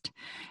list.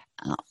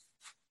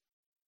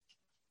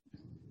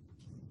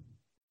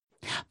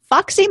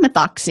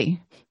 Foxymethoxy.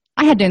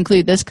 I had to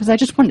include this because I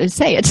just wanted to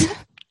say it.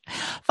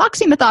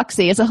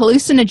 Foxymethoxy is a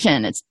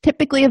hallucinogen. It's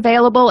typically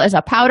available as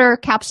a powder,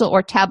 capsule,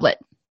 or tablet.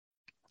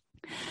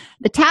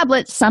 The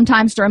tablets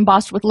sometimes are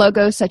embossed with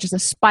logos such as a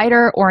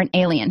spider or an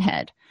alien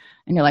head.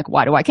 And you're like,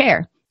 why do I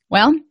care?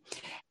 Well,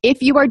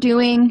 if you are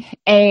doing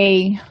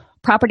a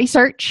property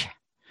search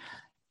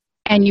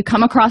and you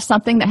come across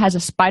something that has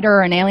a spider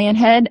or an alien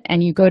head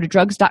and you go to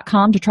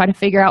drugs.com to try to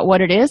figure out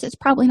what it is, it's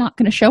probably not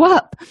going to show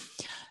up.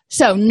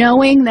 So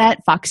knowing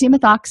that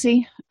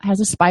foxymethoxy has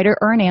a spider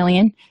or an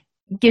alien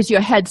gives you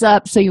a heads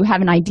up so you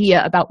have an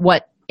idea about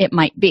what it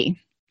might be.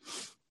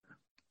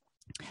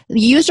 The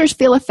users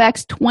feel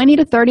effects 20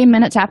 to 30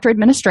 minutes after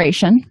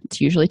administration.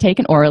 It's usually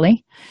taken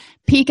orally.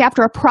 Peak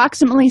after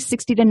approximately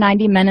 60 to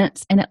 90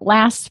 minutes, and it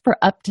lasts for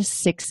up to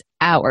 6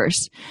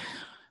 hours.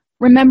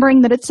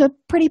 Remembering that it's a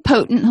pretty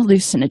potent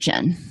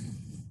hallucinogen.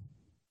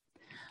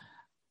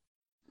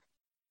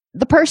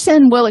 The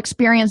person will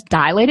experience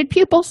dilated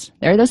pupils.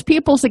 There are those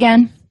pupils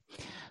again.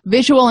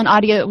 Visual and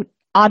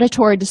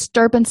auditory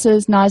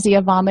disturbances,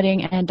 nausea,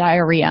 vomiting, and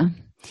diarrhea.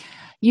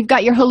 You've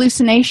got your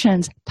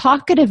hallucinations,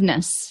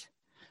 talkativeness,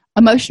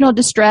 emotional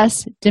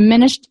distress,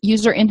 diminished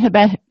user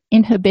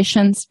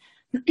inhibitions,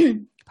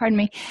 pardon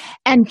me,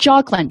 and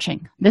jaw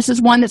clenching. This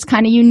is one that's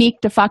kind of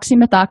unique to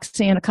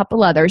foxymethoxy and a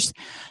couple others.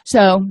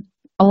 So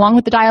along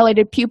with the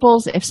dilated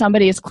pupils, if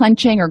somebody is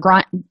clenching or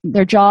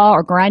their jaw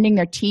or grinding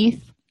their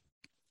teeth,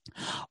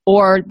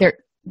 or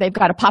they've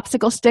got a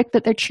popsicle stick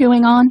that they're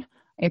chewing on,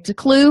 it's a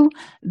clue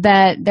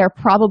that they're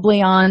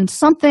probably on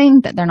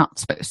something that they're not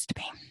supposed to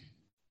be.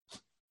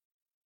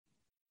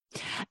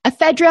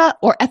 Ephedra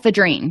or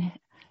ephedrine,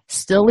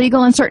 still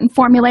legal in certain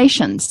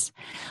formulations.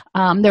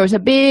 There was a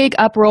big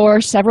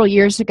uproar several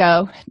years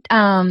ago,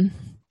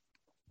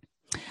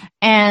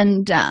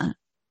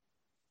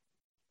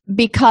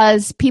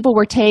 because people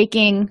were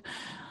taking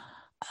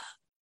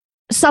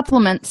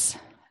supplements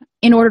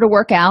in order to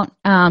work out,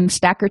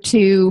 Stacker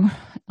 2,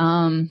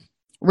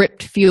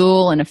 Ripped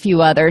Fuel, and a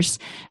few others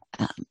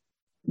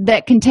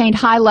that contained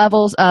high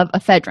levels of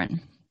ephedrine.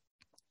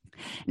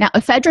 Now,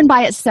 ephedrine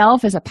by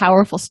itself is a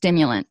powerful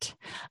stimulant.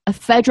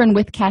 Ephedrine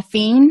with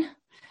caffeine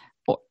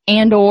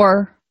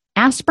or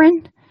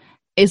aspirin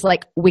is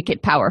like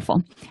wicked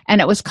powerful.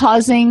 And it was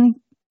causing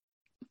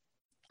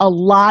a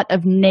lot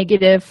of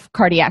negative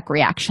cardiac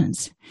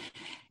reactions.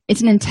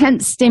 It's an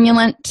intense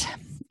stimulant,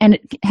 and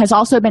it has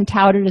also been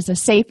touted as a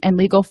safe and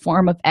legal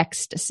form of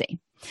ecstasy.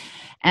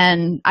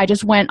 And I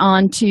just went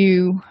on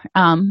to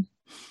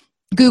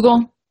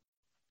Google,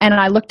 and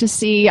I looked to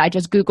see, I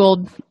just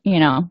Googled,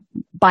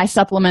 buy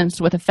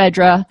supplements with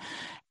ephedra,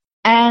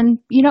 and,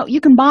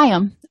 you can buy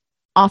them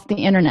off the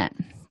internet.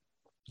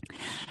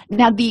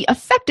 Now, the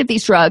effect of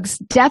these drugs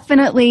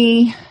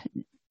definitely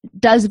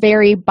does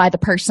vary by the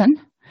person,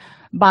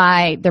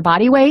 by their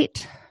body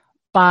weight,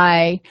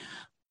 by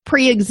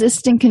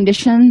pre-existing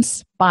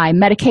conditions, by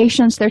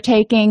medications they're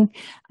taking,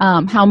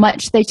 how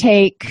much they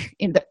take.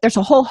 There's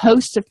a whole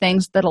host of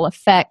things that'll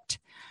affect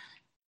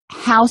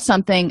how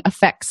something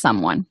affects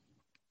someone.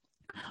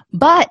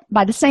 But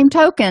by the same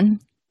token,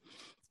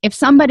 if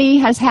somebody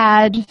has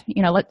had,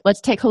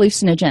 let's take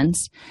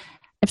hallucinogens.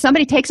 If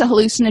somebody takes a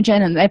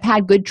hallucinogen and they've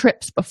had good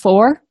trips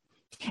before,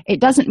 it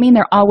doesn't mean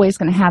they're always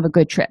going to have a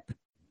good trip.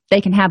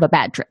 They can have a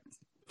bad trip.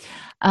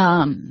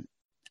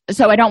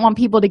 So I don't want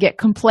people to get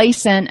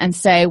complacent and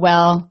say,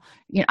 well,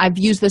 I've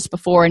used this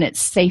before and it's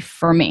safe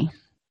for me.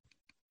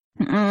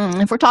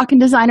 If we're talking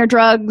designer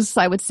drugs,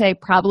 I would say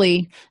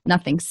probably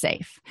nothing's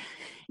safe.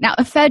 Now,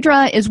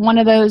 ephedra is one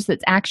of those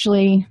that's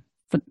actually,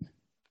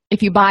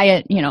 if you buy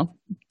it,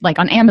 like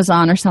on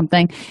Amazon or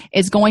something,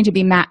 it's going to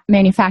be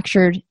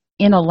manufactured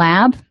in a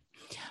lab.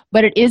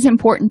 but it is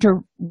important to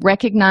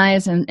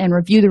recognize and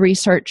review the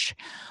research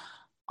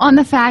on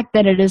the fact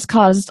that it has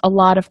caused a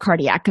lot of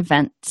cardiac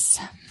events.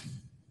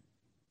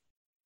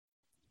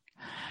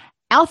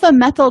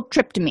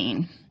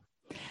 Alpha-methyltryptamine,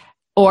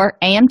 or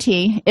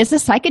AMT, is a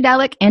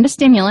psychedelic and a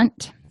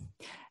stimulant.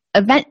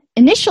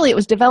 Initially, it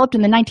was developed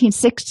in the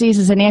 1960s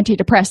as an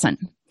antidepressant.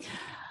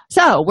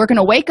 So we're going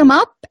to wake them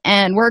up,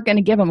 and we're going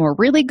to give them a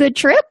really good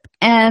trip,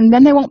 and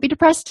then they won't be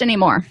depressed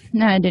anymore.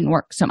 No, it didn't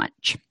work so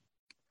much.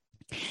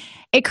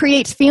 It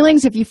creates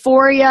feelings of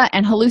euphoria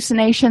and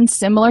hallucinations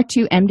similar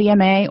to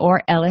MDMA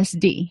or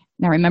LSD.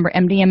 Now remember,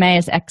 MDMA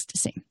is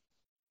ecstasy.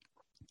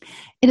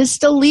 It is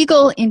still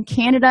legal in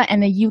Canada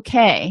and the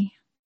UK,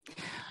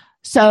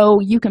 so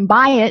you can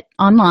buy it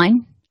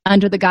online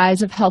under the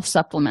guise of health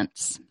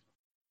supplements.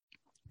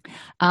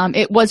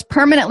 It was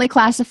permanently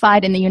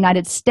classified in the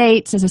United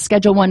States as a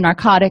Schedule I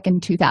narcotic in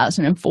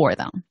 2004,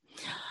 though.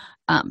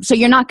 So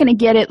you're not going to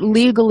get it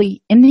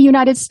legally in the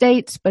United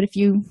States, but if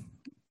you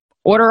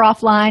order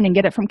offline and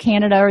get it from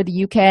Canada or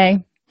the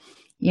UK,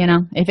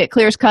 if it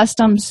clears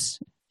customs,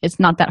 it's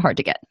not that hard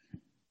to get.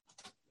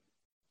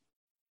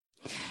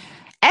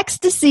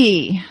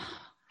 Ecstasy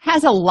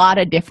has a lot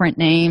of different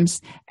names.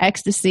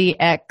 Ecstasy,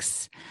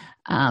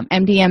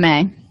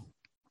 MDMA.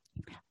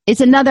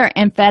 It's another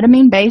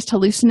amphetamine-based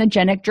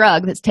hallucinogenic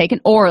drug that's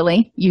taken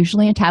orally,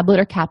 usually in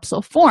tablet or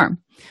capsule form.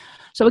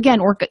 So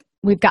again,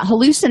 we've got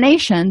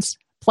hallucinations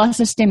plus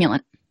a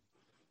stimulant.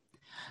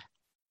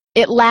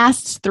 It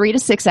lasts 3 to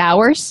 6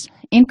 hours,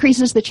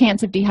 increases the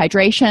chance of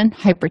dehydration,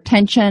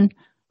 hypertension,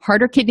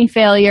 heart or kidney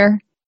failure,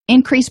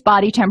 increased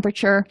body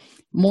temperature,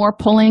 more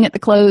pulling at the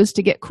clothes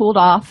to get cooled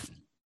off.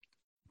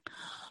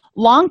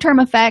 Long-term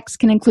effects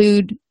can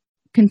include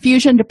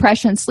confusion,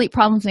 depression, sleep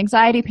problems,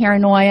 anxiety,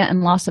 paranoia,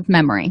 and loss of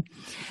memory.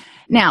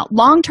 Now,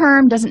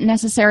 long-term doesn't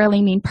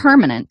necessarily mean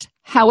permanent.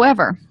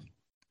 However,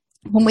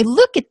 when we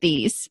look at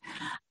these,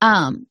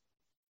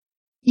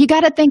 you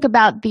got to think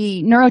about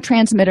the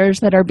neurotransmitters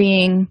that are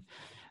being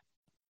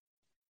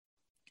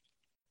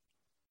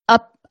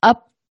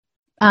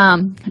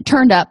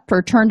turned up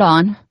or turned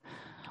on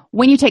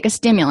when you take a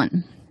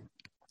stimulant.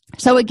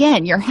 So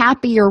again, you're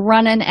happy, you're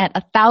running at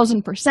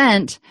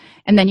 1,000%,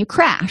 and then you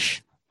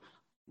crash.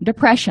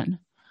 Depression.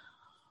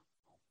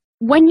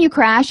 When you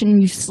crash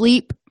and you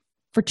sleep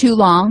for too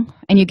long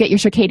and you get your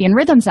circadian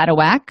rhythms out of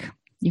whack,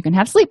 you can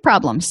have sleep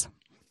problems.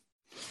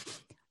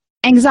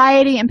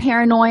 Anxiety and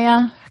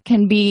paranoia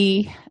can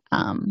be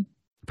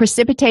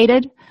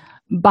precipitated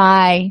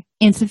by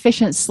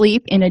insufficient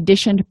sleep in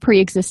addition to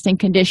pre-existing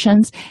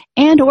conditions,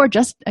 and or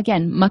just,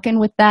 again, mucking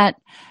with that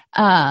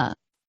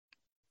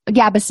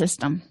GABA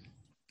system.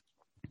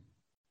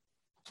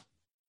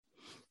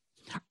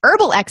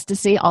 Herbal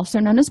ecstasy, also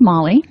known as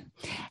Molly,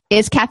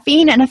 is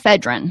caffeine and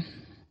ephedrine.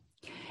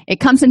 It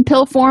comes in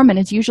pill form and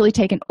is usually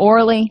taken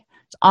orally.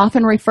 It's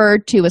often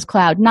referred to as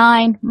Cloud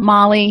 9,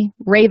 Molly,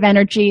 rave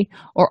energy,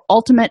 or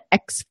ultimate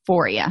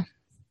euphoria.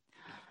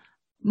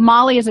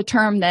 Molly is a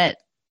term that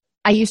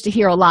I used to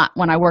hear a lot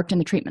when I worked in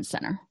the treatment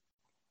center.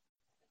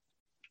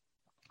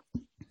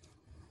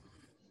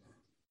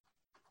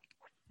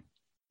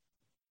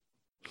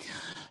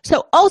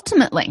 So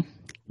ultimately,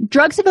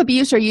 drugs of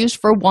abuse are used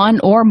for one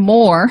or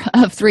more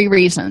of 3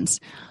 reasons.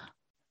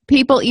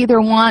 People either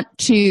want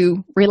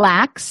to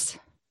relax,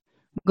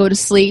 go to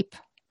sleep,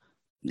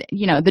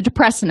 the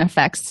depressant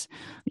effects.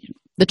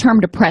 The term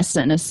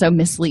depressant is so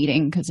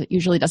misleading because it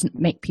usually doesn't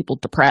make people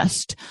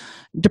depressed.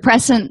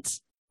 Depressants,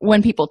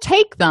 when people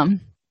take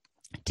them,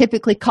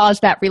 typically cause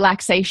that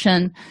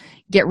relaxation,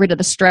 get rid of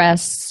the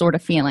stress sort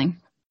of feeling.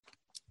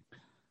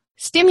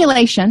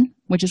 Stimulation,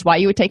 which is why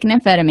you would take an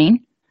amphetamine,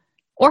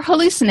 or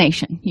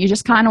hallucination. You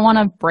just kind of want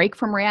to break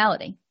from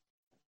reality.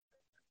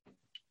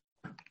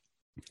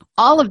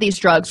 All of these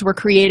drugs were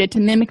created to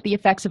mimic the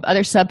effects of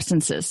other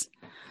substances.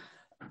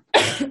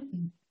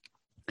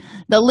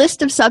 The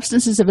list of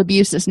substances of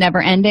abuse is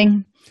never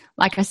ending.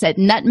 Like I said,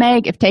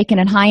 nutmeg, if taken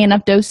in high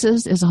enough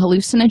doses, is a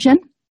hallucinogen.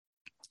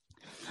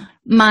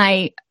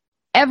 My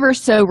ever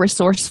so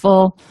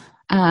resourceful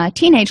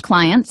teenage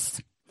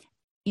clients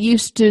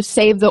used to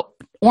save the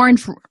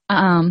orange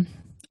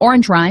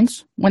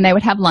rinds when they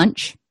would have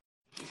lunch,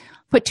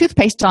 put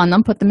toothpaste on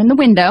them, put them in the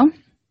window.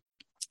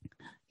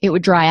 It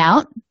would dry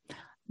out.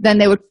 Then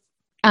they would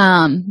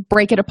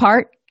break it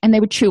apart, and they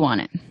would chew on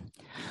it.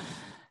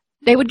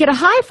 They would get a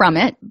high from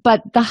it,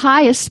 but the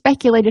high is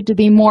speculated to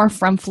be more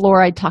from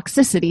fluoride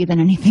toxicity than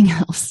anything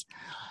else.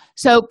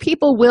 So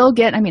people will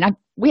get,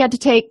 we had to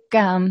take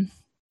hand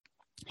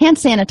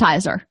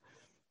sanitizer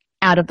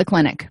out of the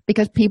clinic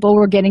because people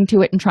were getting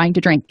to it and trying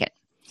to drink it.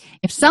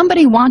 If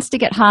somebody wants to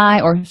get high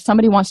or if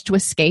somebody wants to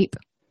escape,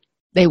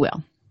 they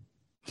will.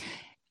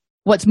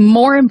 What's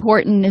more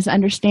important is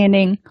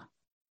understanding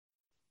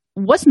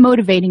what's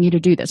motivating you to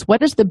do this.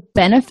 What is the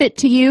benefit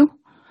to you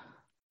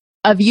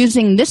of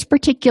using this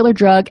particular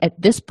drug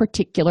at this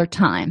particular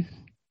time?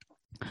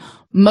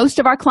 Most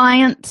of our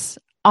clients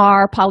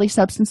are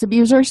polysubstance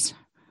abusers,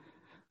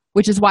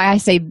 which is why I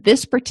say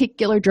this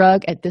particular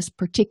drug at this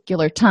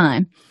particular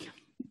time,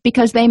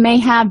 because they may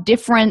have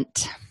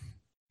different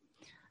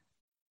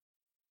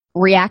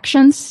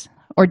reactions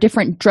or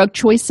different drug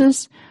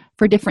choices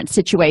for different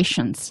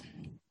situations.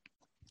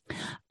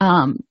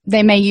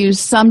 They may use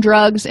some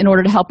drugs in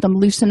order to help them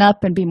loosen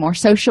up and be more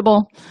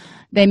sociable.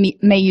 They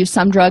may use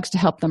some drugs to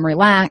help them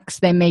relax.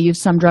 They may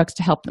use some drugs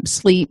to help them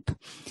sleep.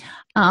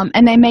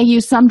 And they may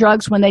use some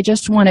drugs when they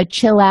just want to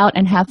chill out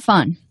and have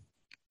fun.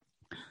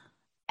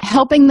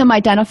 Helping them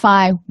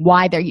identify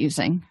why they're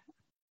using.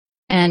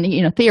 And,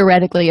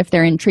 theoretically, if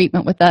they're in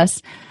treatment with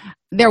us,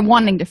 they're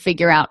wanting to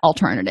figure out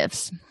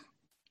alternatives.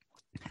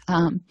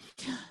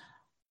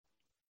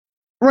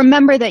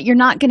 Remember that you're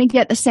not going to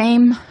get the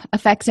same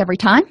effects every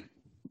time,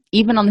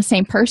 even on the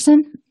same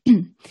person.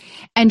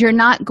 And you're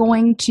not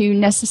going to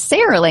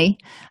necessarily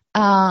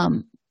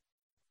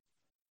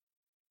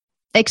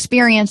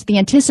experience the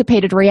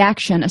anticipated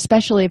reaction,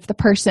 especially if the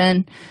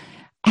person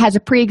has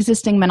a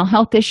pre-existing mental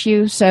health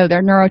issue, so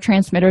their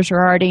neurotransmitters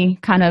are already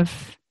kind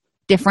of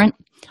different,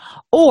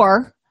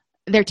 or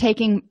they're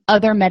taking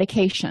other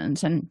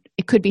medications, and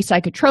it could be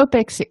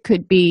psychotropics, it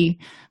could be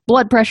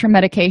blood pressure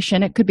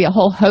medication, it could be a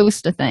whole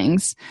host of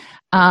things.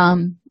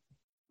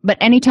 But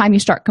anytime you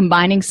start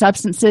combining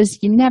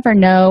substances, you never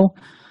know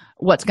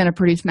what's going to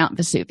produce Mount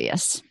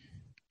Vesuvius.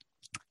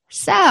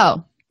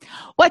 So,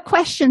 what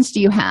questions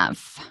do you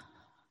have?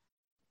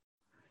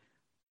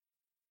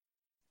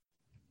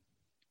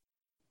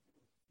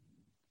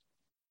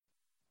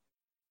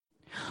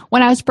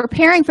 When I was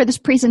preparing for this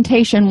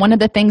presentation, one of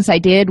the things I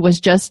did was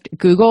just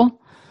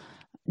Google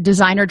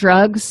designer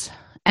drugs,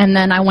 and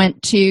then I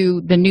went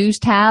to the news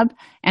tab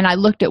and I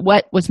looked at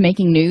what was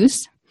making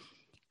news,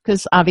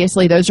 because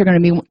obviously those are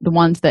going to be the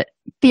ones that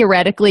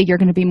theoretically you're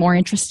going to be more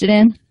interested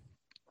in.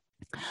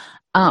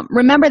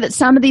 Remember that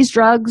some of these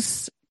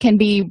drugs can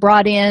be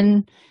brought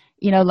in,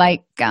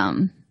 like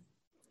on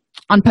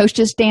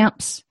postage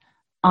stamps,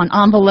 on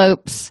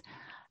envelopes,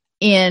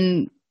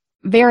 in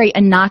very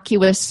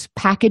innocuous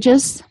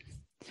packages.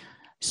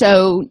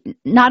 So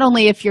not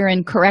only if you're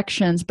in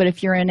corrections, but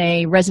if you're in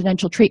a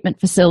residential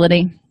treatment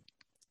facility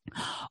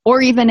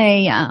or even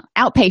a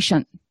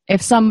outpatient,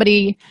 if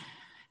somebody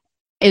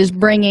is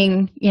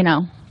bringing,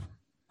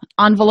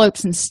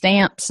 envelopes and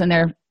stamps and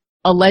they're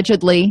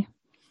allegedly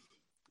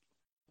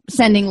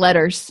sending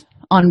letters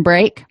on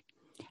break,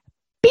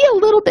 be a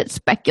little bit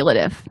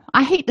speculative.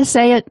 I hate to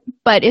say it,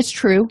 but it's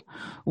true.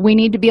 We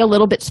need to be a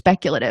little bit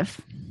speculative.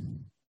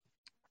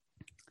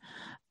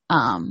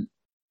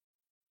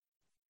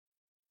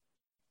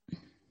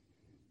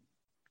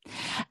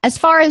 As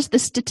far as the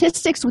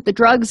statistics with the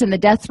drugs and the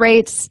death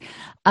rates,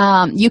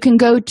 you can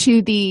go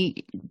to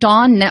the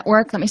Dawn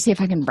Network. Let me see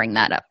if I can bring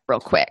that up real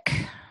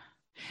quick.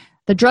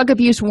 The Drug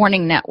Abuse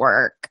Warning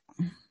Network.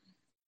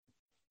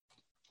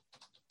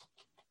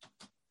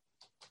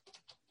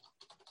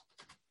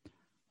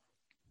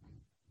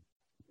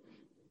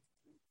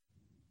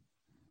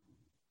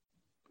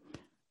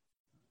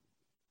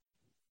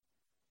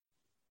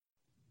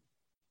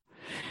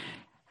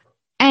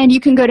 And you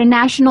can go to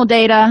national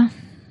data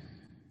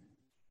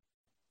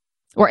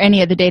or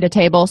any of the data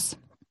tables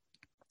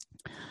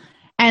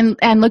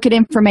and look at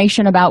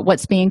information about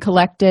what's being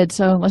collected.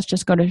 So let's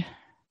just go to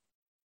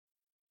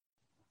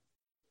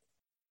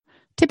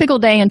typical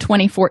day in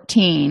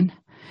 2014.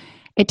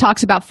 It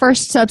talks about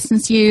first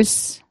substance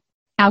use,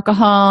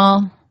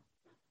 alcohol,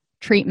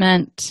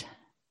 treatment,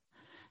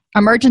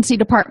 emergency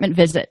department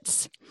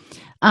visits.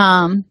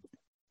 In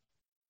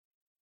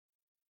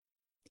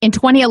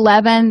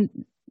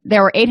 2011,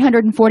 there were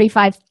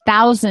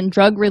 845,000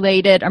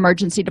 drug-related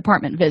emergency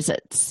department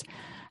visits.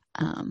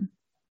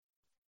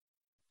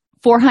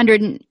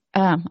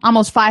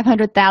 Almost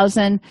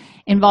 500,000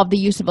 involved the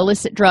use of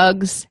illicit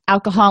drugs,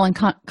 alcohol in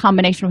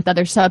combination with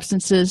other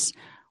substances,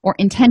 or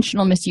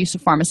intentional misuse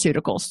of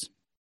pharmaceuticals.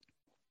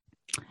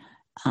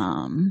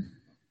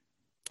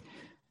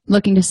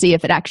 Looking to see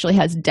if it actually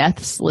has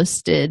deaths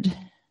listed.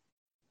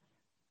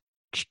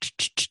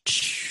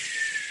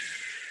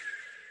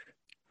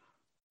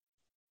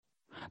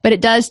 But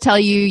it does tell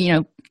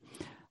you,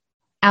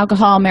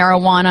 alcohol,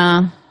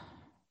 marijuana,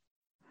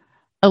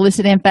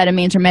 illicit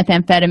amphetamines or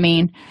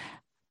methamphetamine,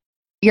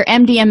 your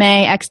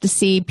MDMA,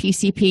 ecstasy,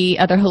 PCP,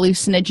 other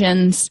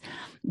hallucinogens.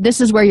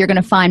 This is where you're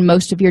going to find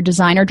most of your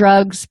designer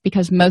drugs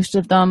because most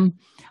of them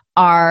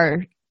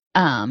are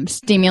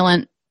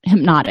stimulant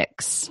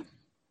hypnotics.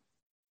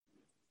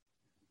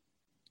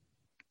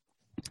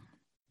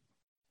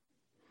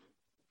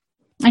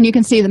 And you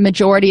can see the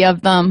majority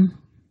of them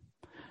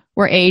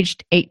were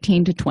aged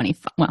 18 to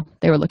 25. Well,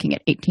 they were looking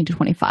at 18 to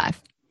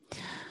 25.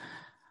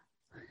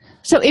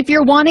 So if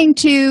you're wanting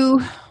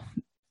to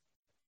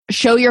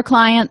show your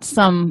clients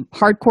some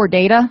hardcore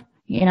data,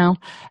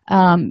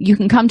 you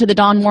can come to the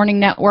Dawn Warning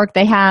Network.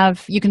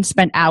 You can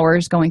spend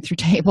hours going through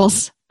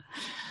tables,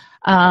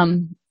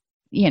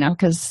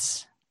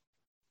 because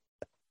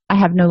I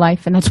have no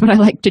life and that's what I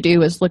like to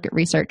do is look at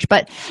research.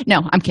 But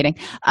no, I'm kidding.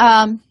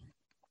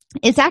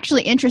 It's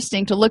actually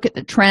interesting to look at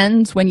the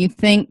trends when you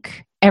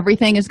think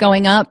everything is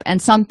going up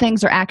and some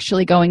things are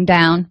actually going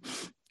down.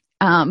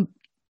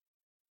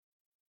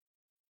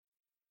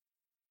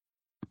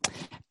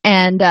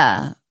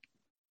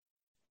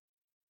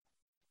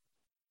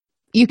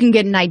 you can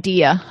get an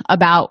idea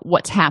about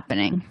what's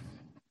happening.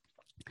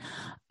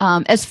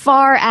 As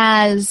far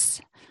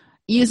as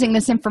using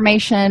this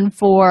information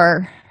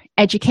for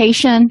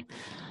education,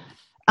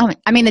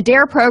 the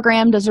DARE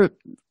program does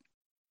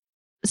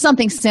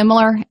something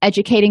similar,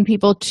 educating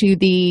people to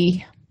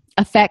the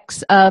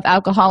effects of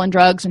alcohol and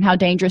drugs and how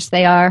dangerous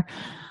they are.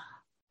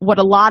 What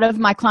a lot of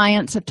my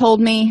clients have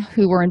told me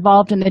who were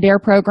involved in the DARE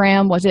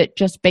program was it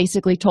just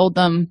basically told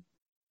them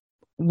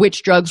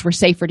which drugs were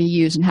safer to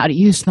use and how to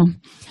use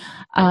them.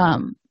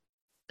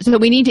 So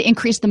we need to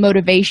increase the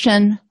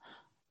motivation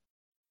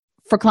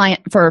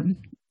for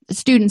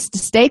students to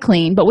stay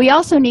clean, but we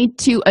also need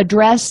to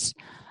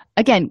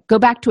go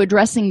back to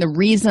addressing the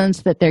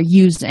reasons that they're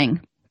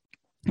using,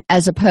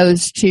 as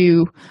opposed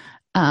to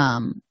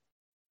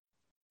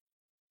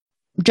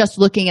just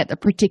looking at the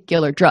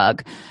particular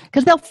drug,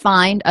 because they'll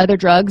find other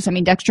drugs.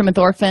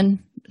 Dextromethorphan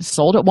is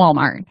sold at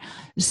Walmart,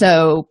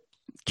 so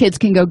kids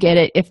can go get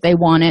it if they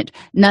want it.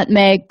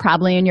 Nutmeg,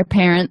 probably in your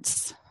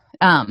parents'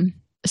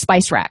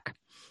 spice rack.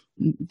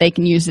 They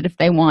can use it if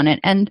they want it.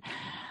 And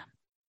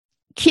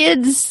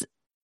kids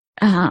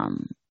have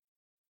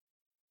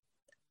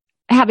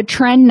a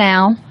trend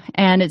now,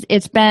 and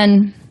it's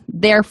been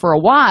there for a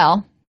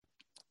while,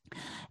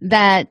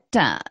 that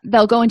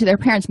they'll go into their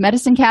parents'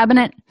 medicine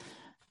cabinet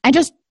and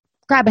just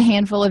grab a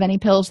handful of any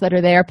pills that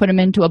are there, put them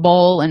into a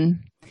bowl, and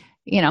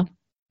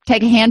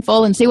take a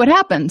handful and see what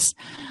happens,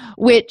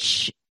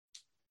 which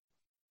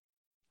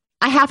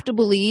I have to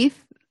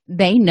believe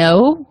they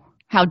know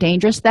how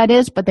dangerous that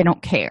is, but they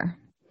don't care.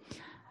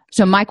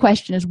 So my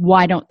question is,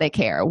 why don't they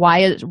care?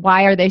 Why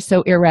are they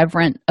so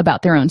irreverent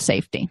about their own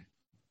safety?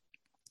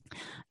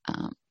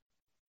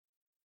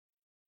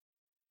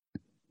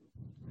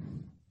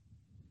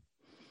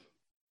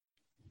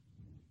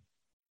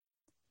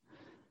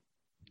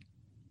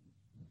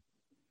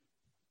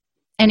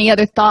 Any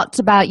other thoughts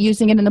about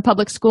using it in the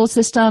public school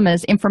system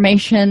as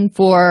information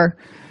for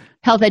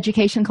health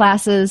education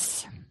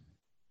classes?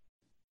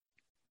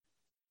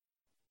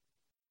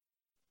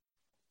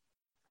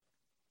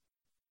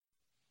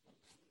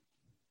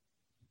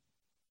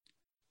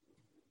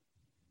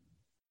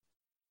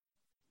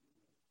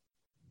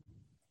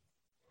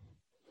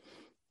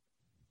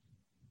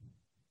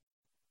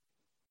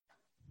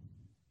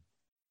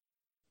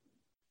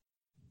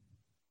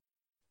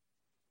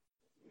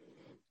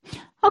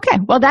 Okay,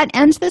 well, that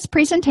ends this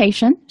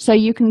presentation. So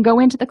you can go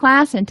into the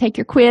class and take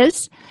your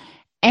quiz.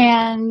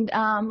 And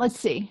let's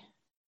see.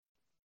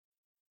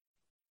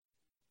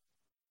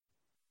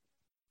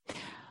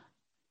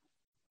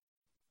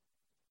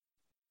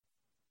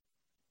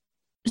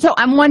 So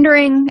I'm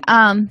wondering,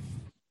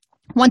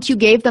 once you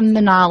gave them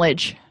the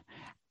knowledge,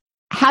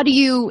 how do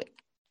you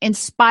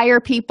inspire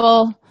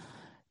people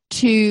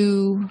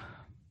to...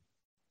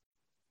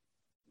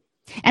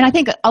 And I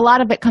think a lot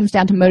of it comes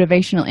down to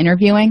motivational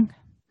interviewing.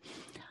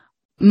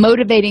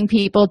 Motivating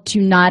people to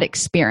not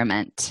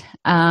experiment.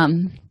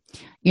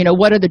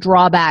 What are the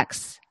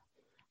drawbacks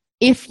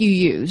if you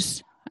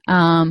use?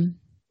 And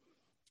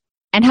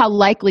how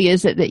likely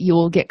is it that you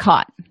will get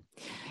caught?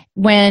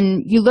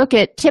 When you look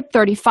at tip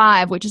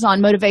 35, which is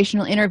on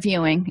motivational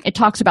interviewing, it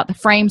talks about the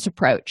frames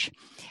approach.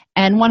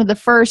 And one of the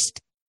first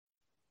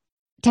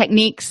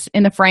techniques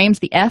in the frames,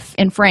 the F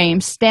in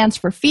frames, stands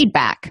for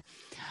feedback.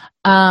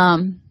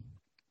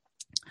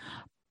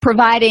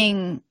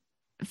 Providing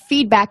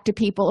feedback to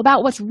people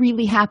about what's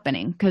really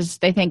happening, because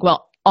they think,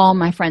 well, all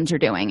my friends are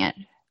doing it.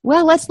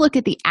 Well, let's look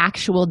at the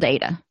actual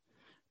data.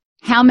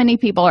 How many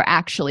people are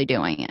actually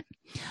doing it?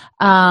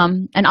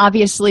 And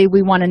obviously,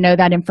 we want to know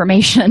that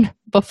information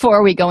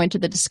before we go into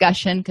the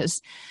discussion,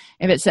 because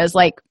if it says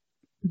like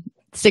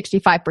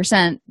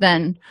 65%,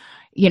 then,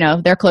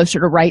 they're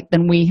closer to right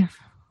than we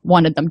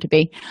wanted them to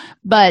be.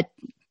 But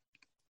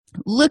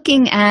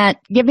looking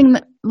at giving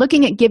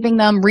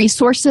them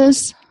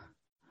resources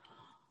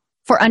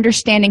for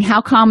understanding how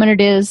common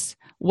it is,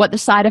 what the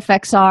side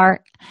effects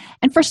are.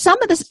 And for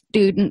some of the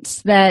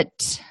students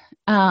that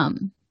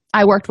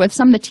I worked with,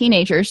 some of the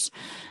teenagers,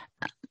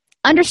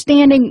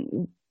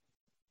 understanding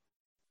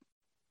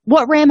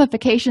what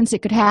ramifications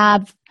it could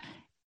have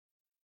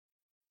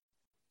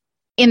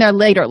in their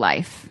later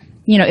life.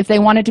 If they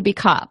wanted to be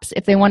cops,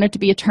 if they wanted to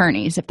be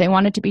attorneys, if they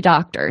wanted to be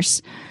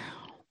doctors,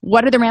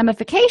 what are the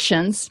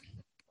ramifications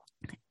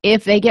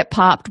if they get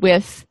popped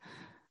with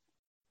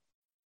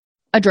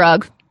a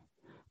drug,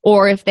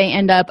 or if they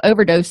end up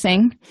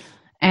overdosing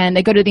and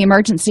they go to the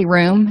emergency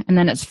room and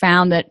then it's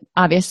found that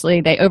obviously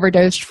they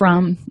overdosed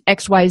from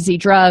XYZ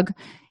drug,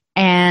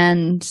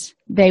 and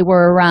they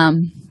were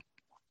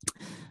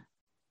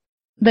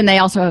then they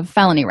also have a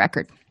felony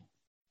record.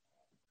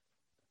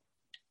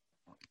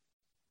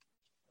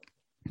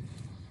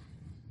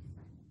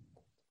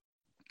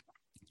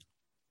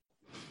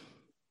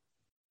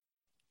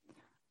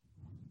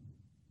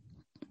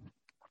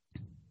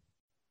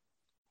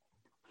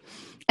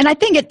 And I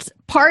think it's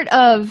part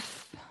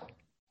of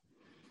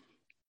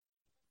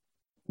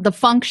the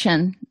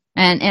function,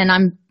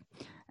 and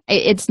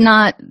it's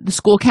not the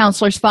school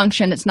counselor's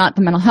function, it's not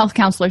the mental health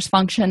counselor's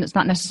function, it's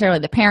not necessarily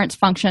the parent's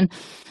function,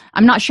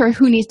 I'm not sure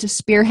who needs to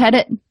spearhead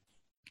it,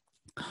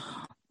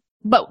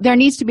 but there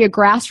needs to be a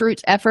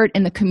grassroots effort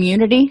in the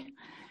community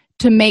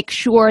to make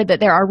sure that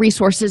there are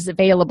resources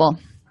available,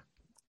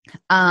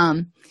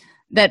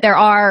 that there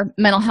are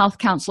mental health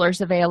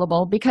counselors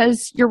available,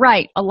 because you're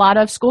right, a lot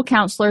of school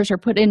counselors are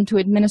put into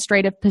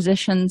administrative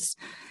positions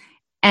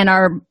and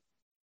are,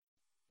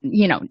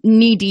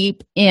 knee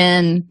deep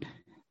in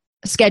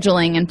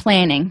scheduling and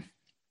planning.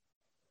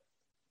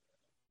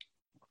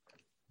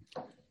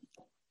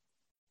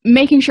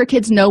 Making sure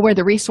kids know where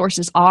the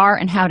resources are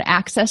and how to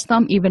access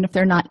them, even if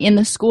they're not in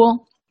the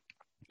school,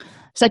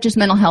 such as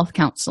mental health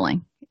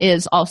counseling,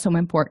 is also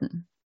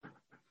important.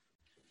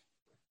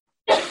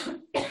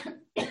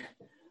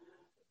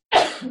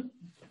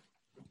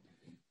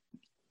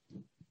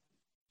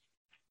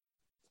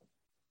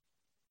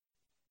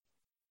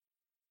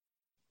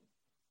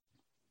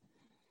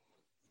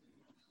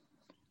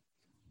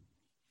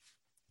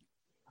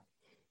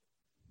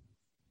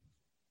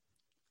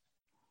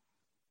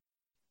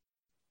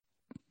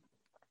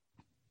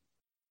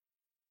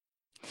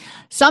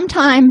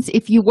 Sometimes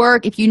if you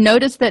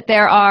notice that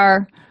there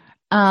are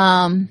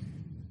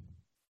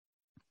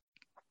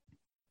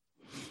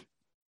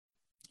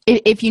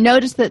if you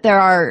notice that there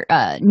are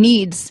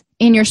needs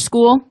in your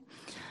school,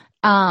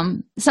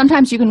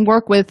 sometimes you can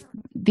work with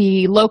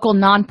the local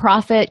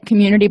nonprofit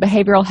Community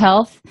Behavioral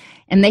Health,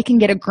 and they can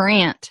get a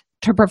grant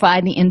to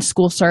provide the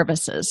in-school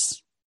services.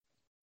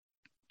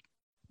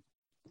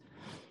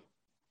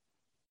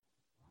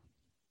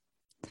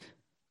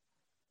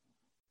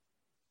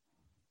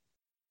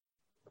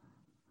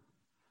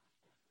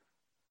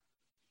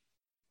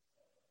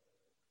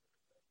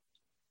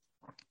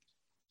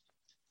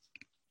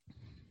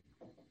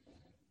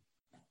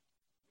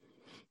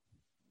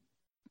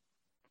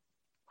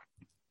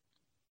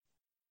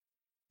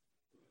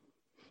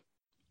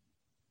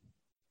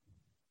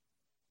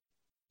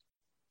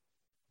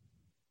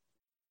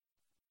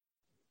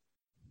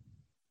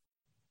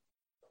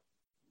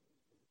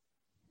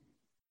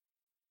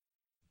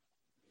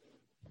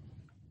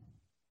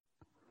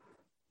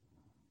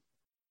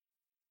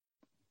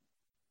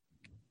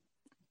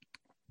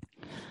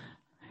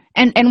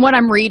 And what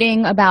I'm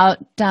reading about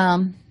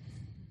a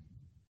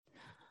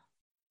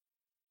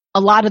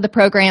lot of the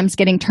programs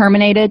getting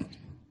terminated,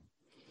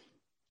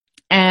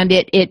 and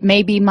it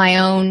may be my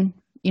own,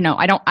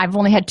 I've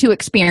only had two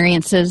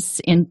experiences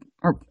in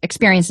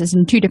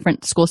two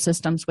different school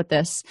systems with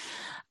this.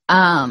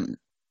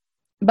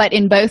 But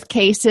in both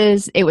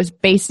cases, it was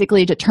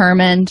basically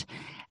determined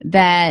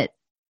that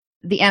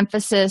the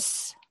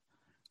emphasis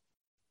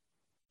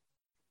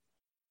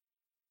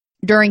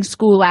during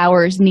school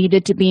hours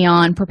needed to be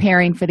on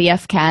preparing for the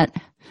FCAT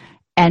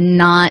and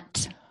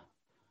not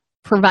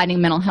providing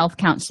mental health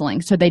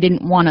counseling. So they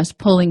didn't want us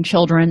pulling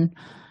children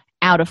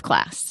out of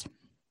class.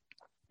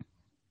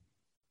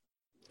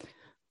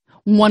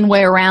 One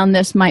way around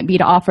this might be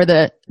to offer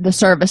the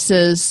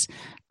services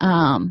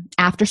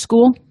after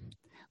school,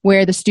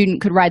 where the student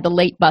could ride the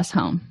late bus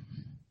home.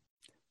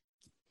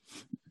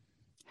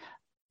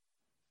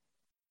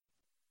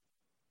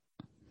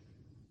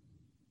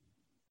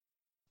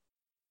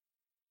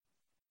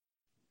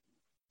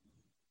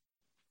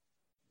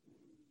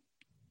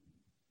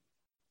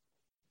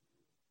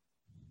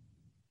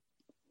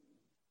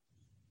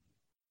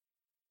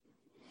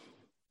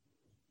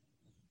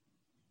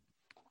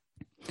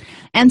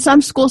 And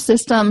some school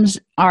systems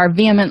are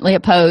vehemently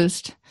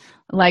opposed,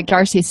 like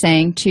Darcy's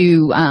saying,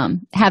 to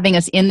having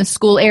us in the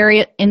school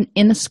area,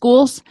 in the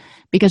schools,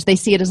 because they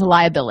see it as a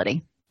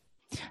liability.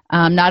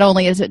 Not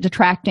only is it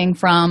detracting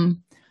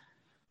from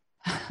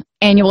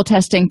annual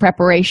testing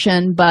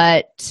preparation,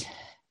 but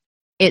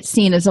it's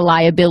seen as a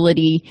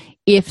liability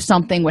if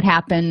something would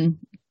happen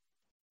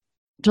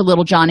to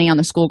little Johnny on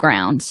the school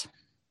grounds.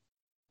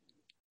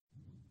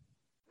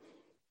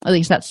 At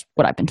least that's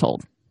what I've been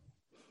told.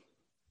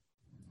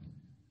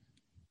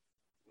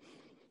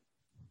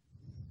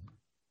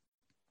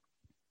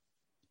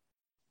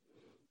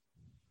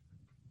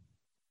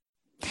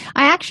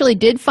 I actually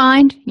did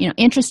find,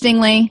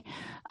 interestingly,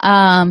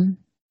 when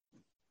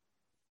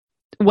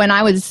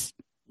I was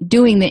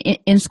doing the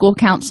in-school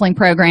counseling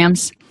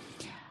programs,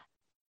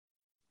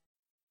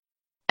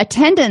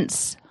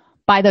 attendance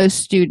by those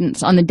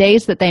students on the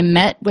days that they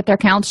met with their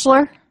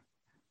counselor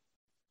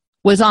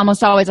was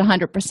almost always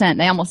 100%.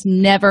 They almost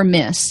never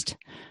missed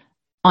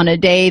on a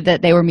day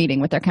that they were meeting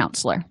with their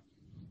counselor.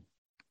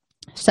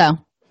 So,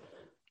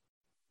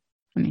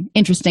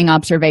 interesting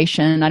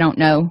observation. I don't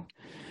know.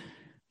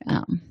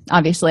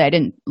 Obviously, I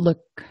didn't look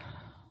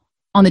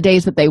on the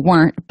days that they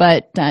weren't,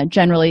 but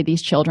generally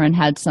these children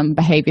had some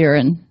behavior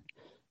and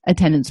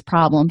attendance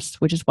problems,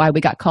 which is why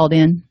we got called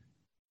in.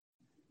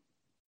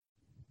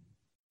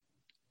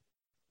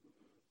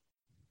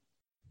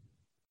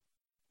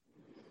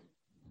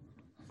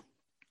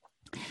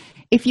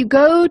 If you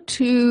go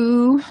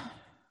to,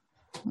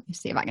 let me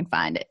see if I can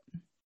find it.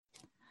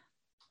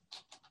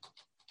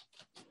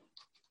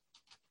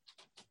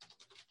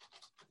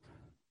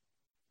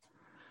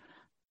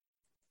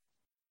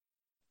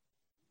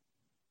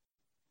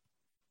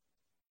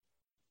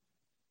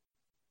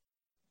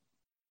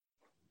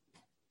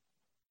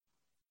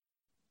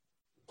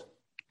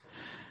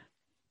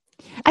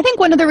 I think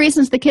one of the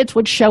reasons the kids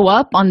would show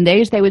up on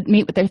days they would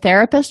meet with their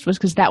therapist was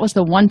because that was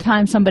the one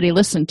time somebody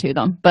listened to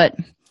them. But,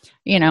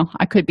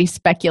 I could be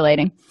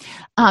speculating.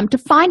 To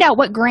find out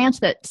what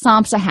grants that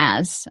SAMHSA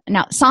has.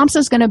 Now, SAMHSA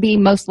is going to be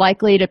most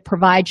likely to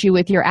provide you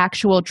with your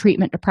actual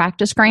treatment to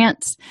practice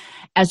grants,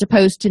 as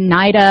opposed to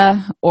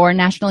NIDA or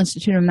National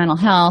Institute of Mental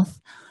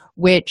Health,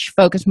 which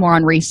focus more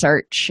on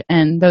research,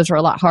 and those are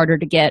a lot harder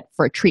to get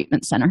for a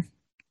treatment center.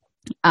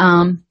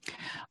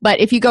 But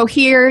if you go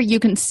here, you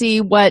can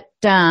see what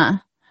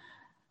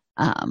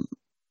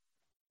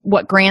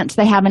grants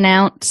they have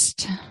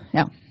announced.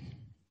 Yeah.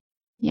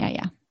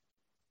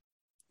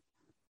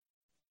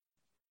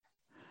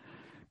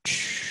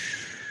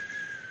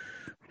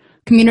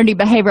 Community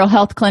behavioral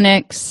health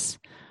clinics,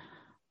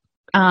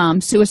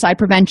 suicide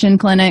prevention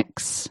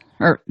clinics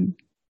or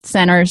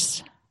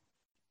centers,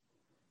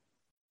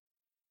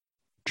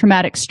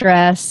 traumatic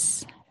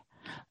stress,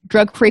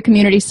 drug-free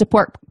community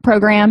support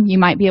program. You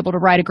might be able to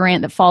write a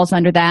grant that falls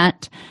under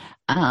that.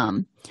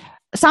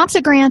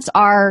 SAMHSA grants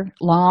are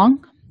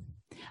long,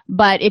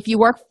 but if you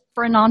work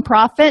for a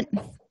nonprofit,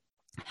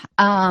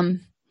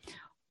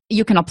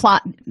 you can apply.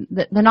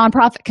 The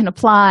nonprofit can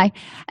apply,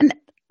 and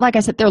like I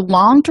said, they're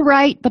long to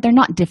write, but they're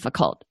not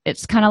difficult.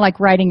 It's kind of like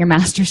writing your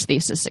master's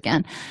thesis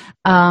again,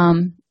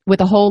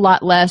 with a whole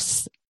lot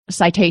less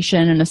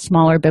citation and a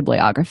smaller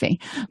bibliography.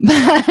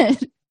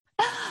 But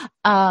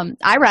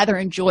I rather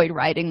enjoyed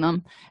writing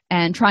them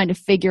and trying to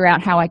figure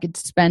out how I could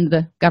spend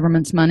the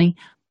government's money.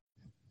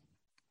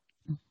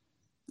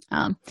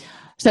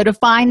 So to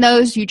find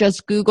those, you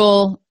just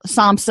Google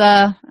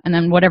SAMHSA and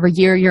then whatever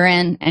year you're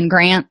in and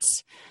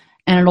grants,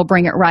 and it'll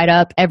bring it right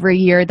up. Every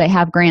year they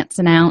have grants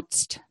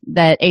announced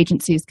that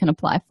agencies can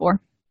apply for.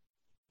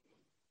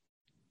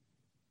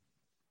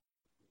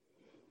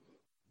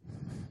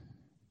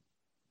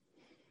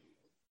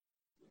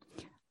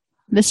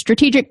 The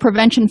Strategic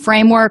Prevention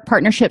Framework,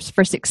 Partnerships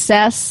for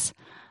Success,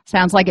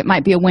 sounds like it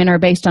might be a winner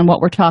based on what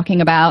we're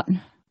talking about.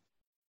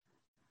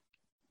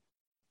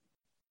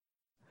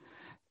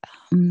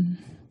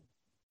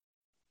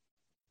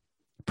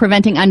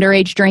 Preventing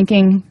underage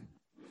drinking.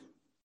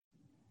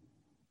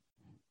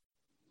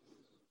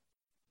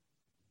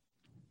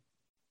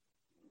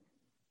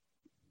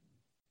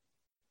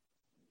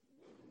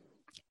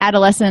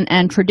 Adolescent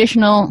and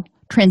transitional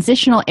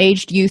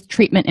aged youth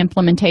treatment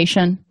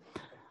implementation.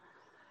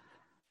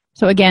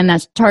 So again,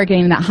 that's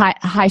targeting that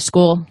high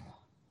school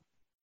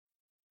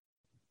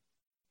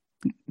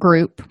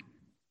group.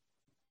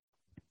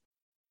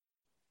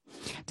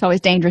 It's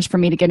always dangerous for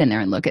me to get in there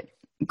and look at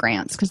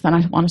grants because then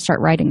I want to start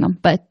writing them.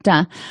 But,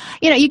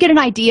 you get an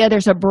idea.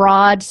 There's a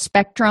broad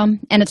spectrum,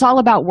 and it's all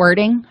about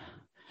wording.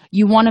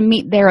 You want to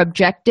meet their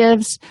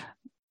objectives,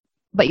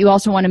 but you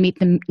also want to meet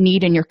the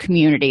need in your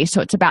community.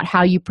 So it's about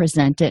how you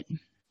present it.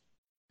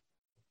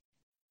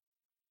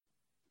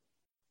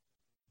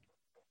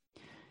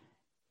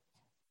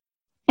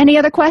 Any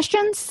other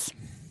questions?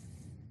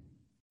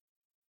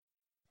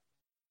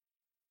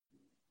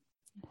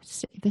 Let's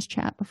save this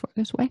chat before it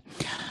goes away.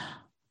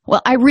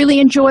 Well, I really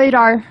enjoyed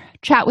our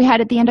chat we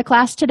had at the end of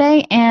class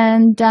today,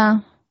 and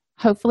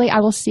hopefully I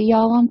will see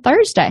y'all on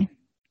Thursday.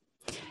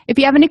 If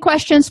you have any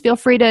questions, feel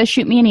free to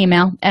shoot me an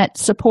email at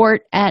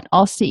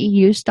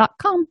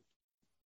support@allceus.com.